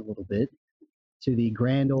back a little bit to the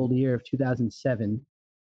grand old year of 2007.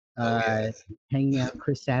 Hanging out in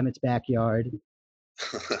Chris Sammett's backyard,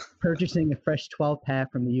 purchasing a fresh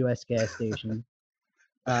 12-pack from the U.S. gas station.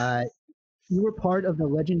 You were part of the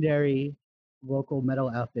legendary local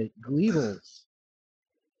metal outfit Gleebles.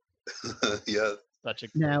 Yeah, Such a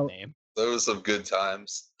great Now, name. those were some good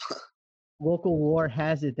times. local lore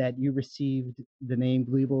has it that you received the name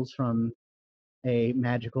Gleebles from a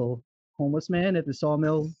magical homeless man at the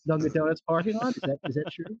Sawmill Dunkin' Donuts parking lot. Is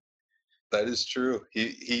that true? That is true.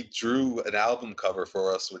 He drew an album cover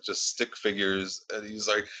for us with just stick figures, and he's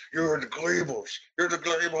like, "You're the Gleebles. You're the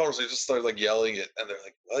Gleebles." He just started like yelling it, and they're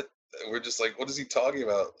like, "What?" And we're just like, "What is he talking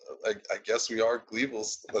about?" Like, I guess we are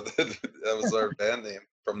Gleebles. But that was our band name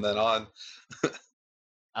from then on.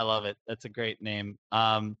 I love it. That's a great name.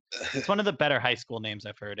 It's one of the better high school names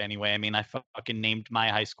I've heard anyway. I mean, I fucking named my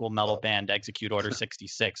high school metal band Execute Order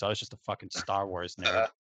 66. I was just a fucking Star Wars nerd.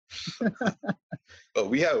 But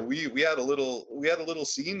we had a little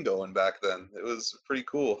scene going back then. It was pretty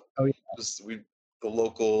cool. Oh, yeah. Just the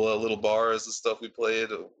local little bars and stuff we played.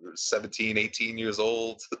 We were 17, 18 years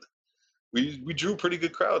old. we drew a pretty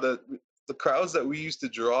good crowd. The crowds that we used to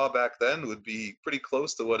draw back then would be pretty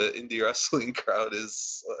close to what an indie wrestling crowd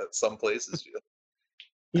is at some places.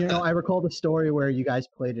 You know, I recall the story where you guys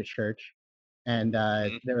played at church, and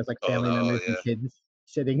Mhm. there was like Oh family no, members yeah. and kids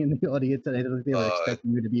sitting in the audience, and they were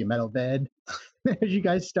expecting you to be a metal band. As you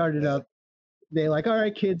guys started Yeah. up, they like, "All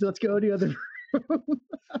right, kids, let's go to the other room."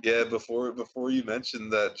 Yeah, before you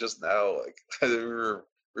mentioned that just now, like I didn't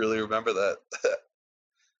really remember that.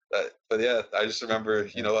 But yeah, I just remember,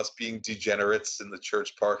 us being degenerates in the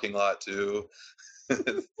church parking lot too.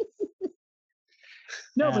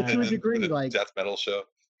 No, but to a Uh, degree, The like, death metal show.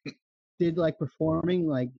 did like performing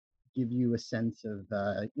like give you a sense of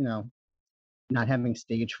not having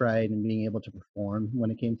stage fright and being able to perform when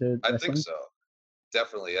it came to I think wrestling? so.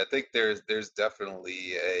 Definitely. I think there's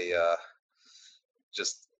definitely a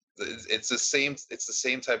just it's the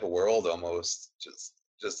same type of world almost.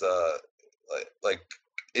 Just like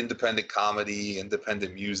independent comedy,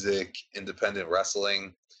 independent music, independent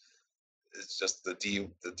wrestling. It's just the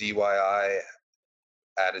DIY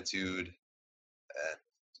attitude and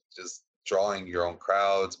just drawing your own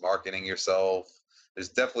crowds, marketing yourself. There's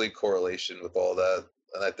definitely a correlation with all that.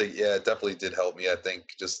 And I think, yeah, it definitely did help me. I think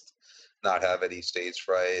just not have any stage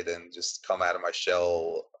fright and just come out of my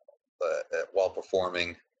shell while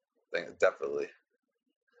performing. I think definitely.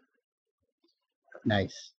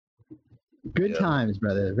 Nice, good Yeah. times,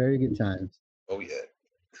 brother. Very good times. Oh, yeah.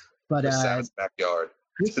 But Chris Sammett's backyard.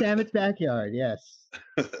 Chris Sammett's backyard, yes.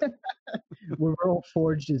 We're all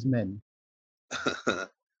forged as men.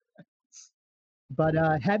 But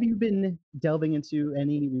have you been delving into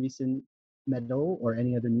any recent metal or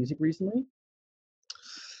any other music recently?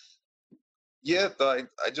 Yeah, I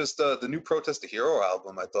just the new Protest the Hero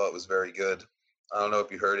album I thought was very good. I don't know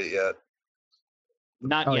if you heard it yet.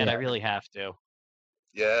 Not Oh yet. I yeah, really have to.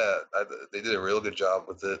 Yeah, they did a real good job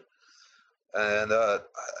with it. And I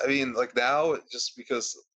mean, like now, just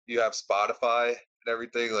because you have Spotify and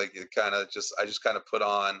everything, like it kind of just I just kind of put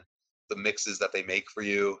on the mixes that they make for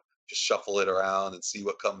you, just shuffle it around and see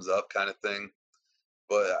what comes up, kind of thing.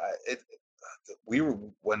 But we were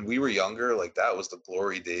when we were younger, like that was the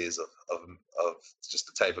glory days of just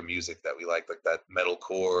the type of music that we like that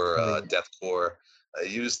metalcore, oh yeah. deathcore.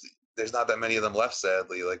 There's not that many of them left,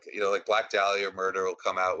 sadly. Like like Black Dahlia Murder will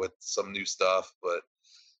come out with some new stuff, but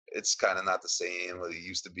it's kind of not the same what it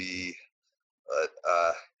used to be. But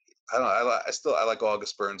I don't know. I like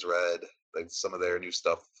August Burns Red, like some of their new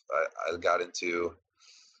stuff. I got into.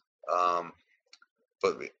 Um,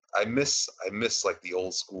 but I miss like the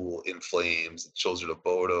old school In Flames, Children of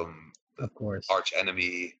Bodom, the Of course. Arch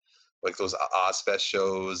Enemy, like those Ozfest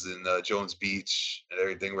shows in Jones Beach and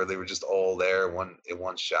everything, where they were just all there in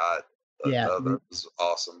one shot. Yeah, That was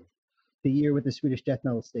awesome. the year with the Swedish death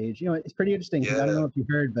metal stage. You know, it's pretty interesting because I don't Yeah, know if you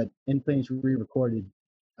heard, but In Flames re-recorded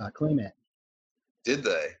Clayman. did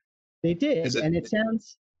they? They Is did, it? and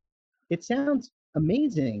it sounds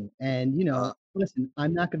amazing. And Uh, listen,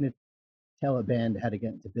 I'm not going to tell a band how to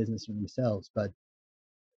get into business for themselves, but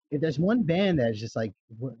if there's one band that's just like,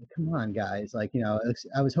 come on, guys, like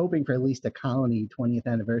I was hoping for at least a Colony 20th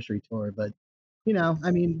anniversary tour, but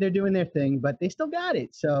I mean, they're doing their thing, but they still got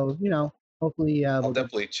it. So hopefully I'll we'll get.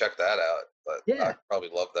 definitely check that out. But I Yeah, probably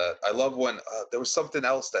love that. I love when there was something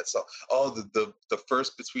else that saw. Oh, the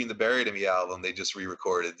first Between the Buried and Me album they just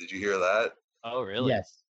re-recorded. Did you hear that? Oh, really?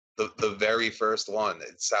 yes. The very first one.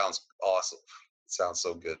 It sounds awesome. It sounds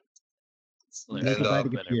so good. Make And it by No the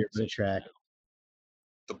better computer for the musician track. now.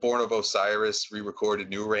 the Born of Osiris re-recorded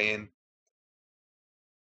New Rain.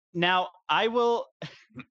 Now, I will.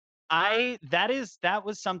 That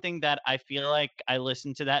was something that I feel like I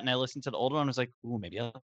listened to that and I listened to the old one. I was like, ooh, maybe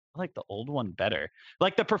I like the old one better.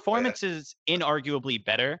 Like the Oh, yeah. performance is inarguably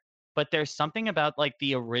better, but there's something about like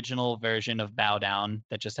the original version of Bow Down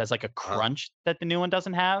that just has like a Uh-huh. crunch that the new one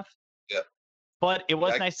doesn't have. Yeah. But it Yeah, was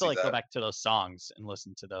I can nice to see like go that. back to those songs and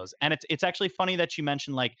listen to those. And it's actually funny that you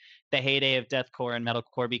mentioned like the heyday of deathcore and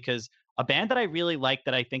metalcore, because a band that I really liked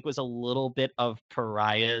that I think was a little bit of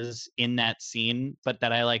pariahs in that scene, but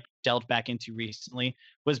that I like delved back into recently,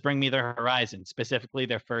 was Bring Me the Horizon, specifically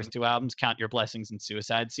their first two albums, Count Your Blessings and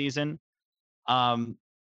Suicide Season. Um,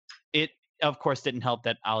 it of course didn't help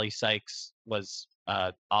that Ali Sykes was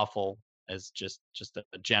awful as just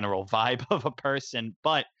a general vibe of a person,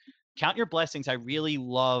 but Count Your Blessings, I really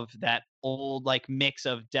love that old like mix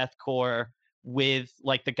of deathcore with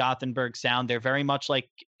like the Gothenburg sound. They're very much like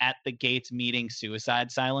At the Gates meeting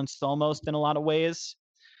Suicide Silence almost in a lot of ways.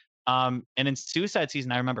 And in Suicide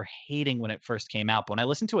Season, I remember hating when it first came out, but when I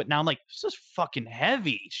listen to it now, I'm like, this is fucking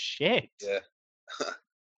heavy shit. Yeah.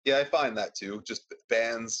 Yeah, I find that too. Just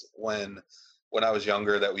bands when I was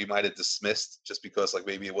younger that we might have dismissed just because like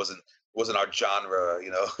maybe it wasn't our genre,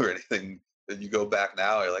 or anything. Then you go back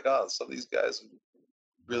now, you're like, oh, some of these guys are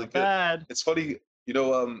really Not good. bad. It's funny,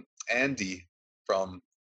 Andy from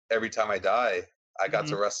Every Time I Die. I got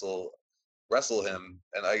to Mhm. wrestle him,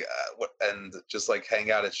 and and just like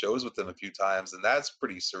hang out at shows with him a few times, and that's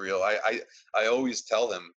pretty surreal. I always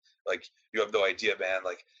tell him, like, you have no idea, man.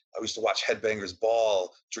 Like, I used to watch Headbangers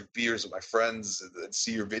Ball, drink beers with my friends, and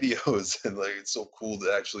see your videos, and like it's so cool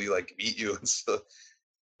to actually like meet you and stuff.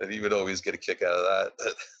 And he would always get a kick out of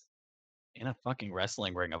that. In a fucking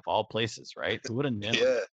wrestling ring of all places, right? Who would have known?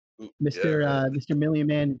 Yeah. Yeah, Mr. right. Mr. Million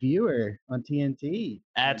Man Viewer on TNT.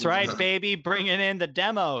 That's right, baby, bringing in the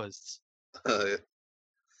demos. Yeah.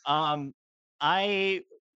 Um, I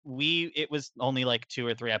we it was only like 2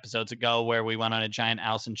 or 3 episodes ago where we went on a giant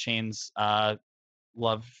Alice in Chains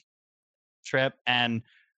love trip, and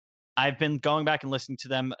I've been going back and listening to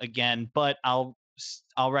them again, but I'll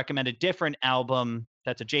recommend a different album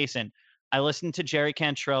that's adjacent. I listened to Jerry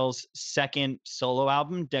Cantrell's second solo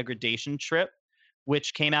album, Degradation Trip,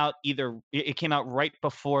 which came out it came out right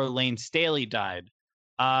before Lane Staley died.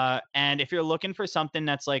 And if you're looking for something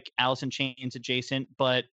that's like Alice in Chains adjacent,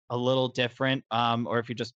 but a little different, or if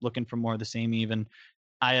you're just looking for more of the same, even,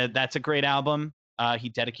 that's a great album. He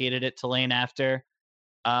dedicated it to Lane after.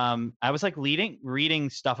 I was like reading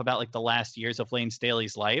stuff about like the last years of Lane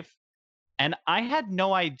Staley's life, and I had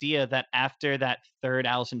no idea that after that third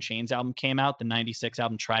Alice in Chains album came out, the '96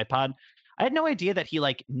 album Tripod, I had no idea that he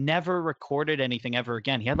like never recorded anything ever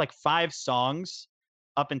again. He had like 5 songs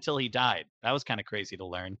up until he died. That was kind of crazy to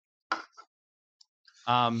learn.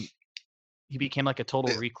 Um, he became like a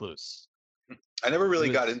total Yeah. recluse. I never really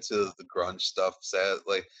was- got into the grunge stuff. Sad,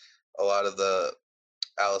 like a lot of the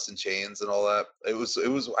Alice in Chains and all that. It was.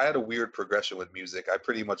 I had a weird progression with music. I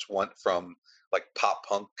pretty much went from like pop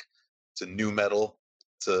punk to new metal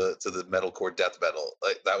to the metalcore death metal.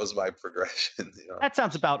 Like that was my progression. That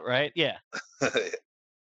sounds about right. Yeah,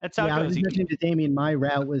 that's how Yeah, it I was goes. just mentioning to Damien, my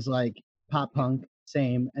route was like pop punk,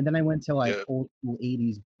 same, and then I went to like Yeah. old school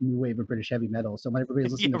 '80s new wave of British heavy metal. So when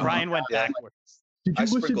everybody's listening Yeah, to Ryan went Yeah. backwards. did I you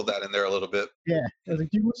listen? sprinkled that in there a little bit. Yeah, I was like,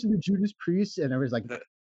 do you listen to Judas Priest? And I was like,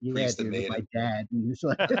 yeah, Priest and dude, with my Maiden. dad. And it's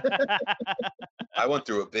like, I went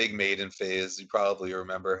through a big Maiden phase. You probably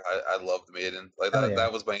remember. I loved Maiden. Like oh that. yeah,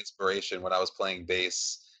 That was my inspiration when I was playing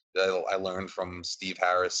bass. I learned from Steve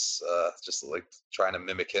Harris. Just like trying to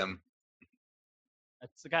mimic him.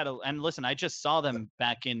 That's the guy to. And listen, I just saw them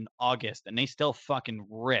back in August, and they still fucking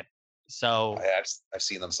rip. So, I've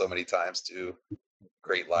seen them so many times too.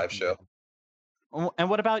 Great live show. And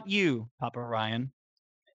what about you, Papa Ryan?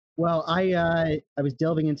 well, I was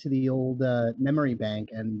delving into the old memory bank,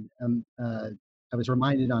 and I was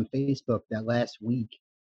reminded on Facebook that last week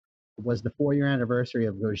was the 4-year anniversary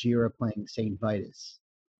of Gojira playing Saint Vitus.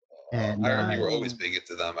 And I remember you were always Oh. big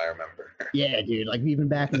into them. I remember. yeah, dude, like even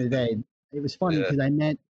back in the day, it was funny Yeah. because I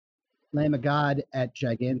met Lamb of God at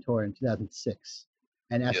Gigantor in 2006,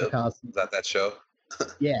 and Astro Yep. Coliseum. Is that show?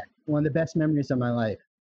 Yeah, one of the best memories of my life.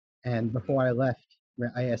 And before I left,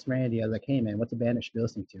 I asked Randy, I was like, hey man, what's a band I should be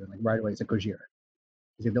listening to? And like right away, it's like Gojira.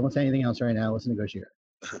 He's like, don't say anything else right now, listen to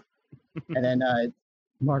Gojira. And then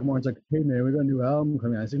Mark Morin's like, hey man, we got a new album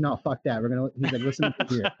coming out. I said, no, fuck that. He's like, listen to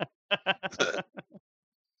Gojira.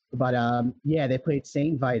 But yeah, they played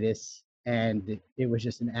Saint Vitus, and it was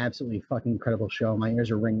just an absolutely fucking incredible show. My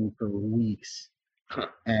ears were ringing for weeks.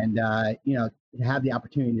 And to have the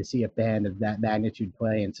opportunity to see a band of that magnitude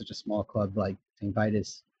play in such a small club like St.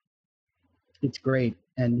 Vitus, it's great.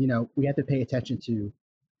 And we have to pay attention to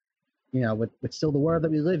with still the world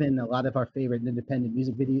that we live in. A lot of our favorite independent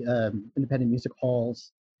music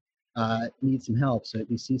halls need some help. So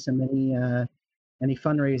if you see any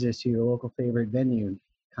fundraisers to your local favorite venue,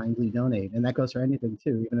 kindly donate. And that goes for anything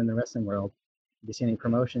too, even in the wrestling world. If you see any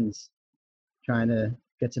promotions trying to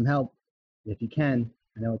get some help, if you can,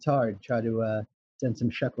 I know it's hard, try to send some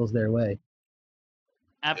shekels their way.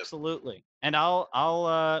 Absolutely. And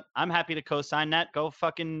I'm happy to co-sign that. Go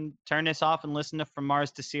fucking turn this off and listen to From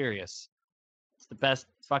Mars to Sirius. It's the best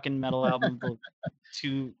fucking metal album of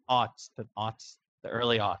the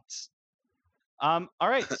early aughts. All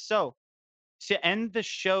right, so to end the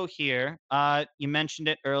show here, you mentioned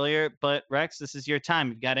it earlier, but Rex, this is your time.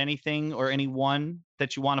 You've got anything or anyone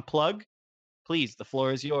that you want to plug? Please, the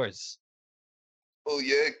floor is yours. Well,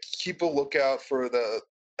 yeah, keep a lookout for the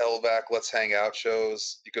LVAC Let's Hang Out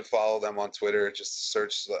shows. You can follow them on Twitter. Just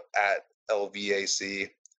search at LVAC,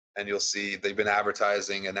 and you'll see they've been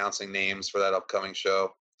advertising, announcing names for that upcoming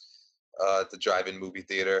show at the Drive-In Movie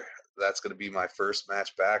Theater. That's going to be my first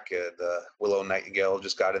match back, and Willow Nightingale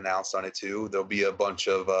just got announced on it too. There'll be a bunch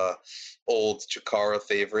of old Chikara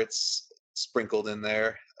favorites sprinkled in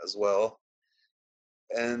there as well.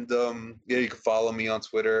 And yeah, you can follow me on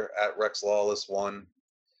Twitter at RexLawless1.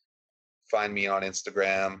 Find me on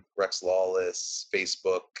Instagram, Rex Lawless,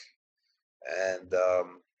 Facebook, and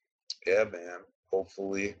yeah, man.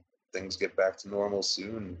 Hopefully things get back to normal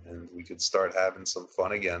soon, and we could start having some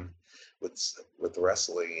fun again with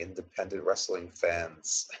wrestling, independent wrestling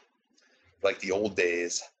fans, like the old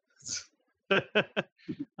days.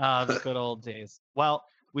 The good old days. Well,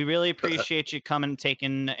 we really appreciate you coming,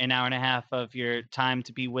 taking an hour and a half of your time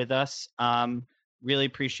to be with us. Really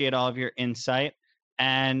appreciate all of your insight,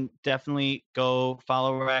 and definitely go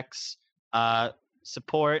follow Rex.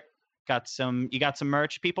 Support. You got some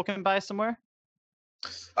merch people can buy somewhere?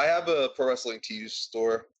 I have a Pro Wrestling Tees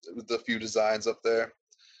store with a few designs up there.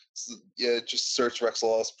 So, yeah, just search Rex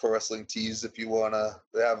Lawless Pro Wrestling Tees if you wanna.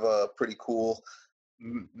 They have a pretty cool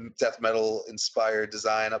death metal inspired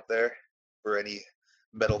design up there for any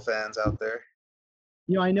metal fans out there.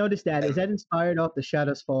 You know, I noticed that. Is that inspired off the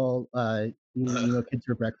Shadows Fall Kids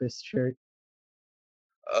for Breakfast shirt?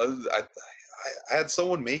 I had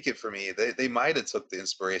someone make it for me. They might have took the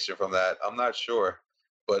inspiration from that. I'm not sure,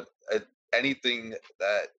 but anything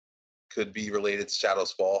that could be related to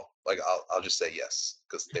Shadows Fall, like I'll just say yes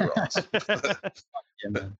because they were awesome. Yeah,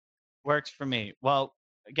 man. Works for me. Well,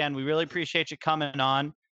 again, we really appreciate you coming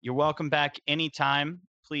on. You're welcome back anytime.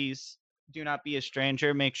 Please do not be a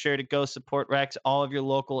stranger. Make sure to go support Rex, all of your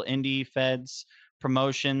local indie feds,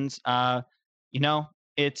 promotions.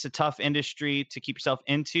 It's a tough industry to keep yourself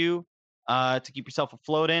into, to keep yourself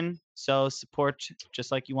afloat in. So support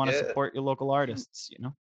just like you want to support your local artists,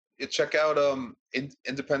 You check out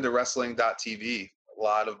independentwrestling.tv. A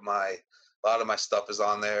lot of my stuff is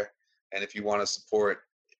on there. And if you want to support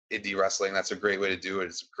indie wrestling, that's a great way to do it.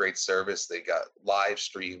 It's a great service. They got live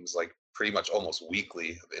streams like pretty much almost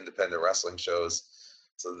weekly of independent wrestling shows.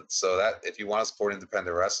 So that if you want to support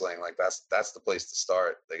independent wrestling, like that's the place to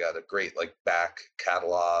start. They got a great like back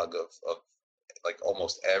catalog of like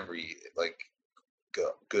almost every like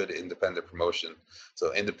good independent promotion.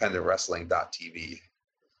 So independentwrestling.tv.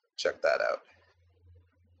 Check that out.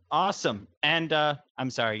 Awesome. And I'm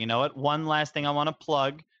sorry, you know what? One last thing I want to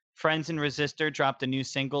plug. Friends and Resistor dropped a new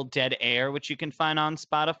single, Dead Air, which you can find on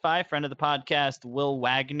Spotify. Friend of the podcast, Will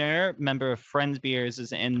Wagner, member of Friends Beers,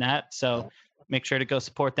 is in that. So make sure to go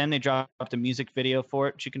support them. They dropped a music video for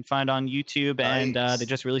it, which you can find on YouTube. Nice. And they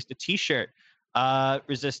just released a T-shirt.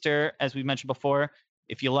 Resistor, as we mentioned before,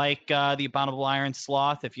 if you like the Abominable Iron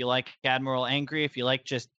Sloth, if you like Admiral Angry, if you like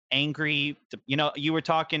just angry, you were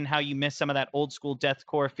talking how you miss some of that old school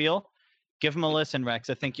deathcore feel. Give them a listen,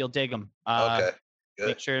 Rex. I think you'll dig them. Okay. Good.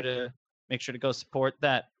 Make sure to go support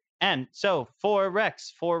that. And so for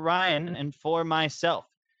Rex, for Ryan, and for myself,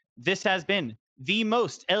 this has been the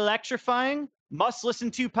most electrifying must-listen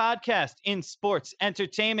to podcast in sports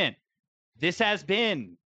entertainment. This has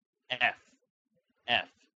been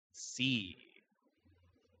FFC.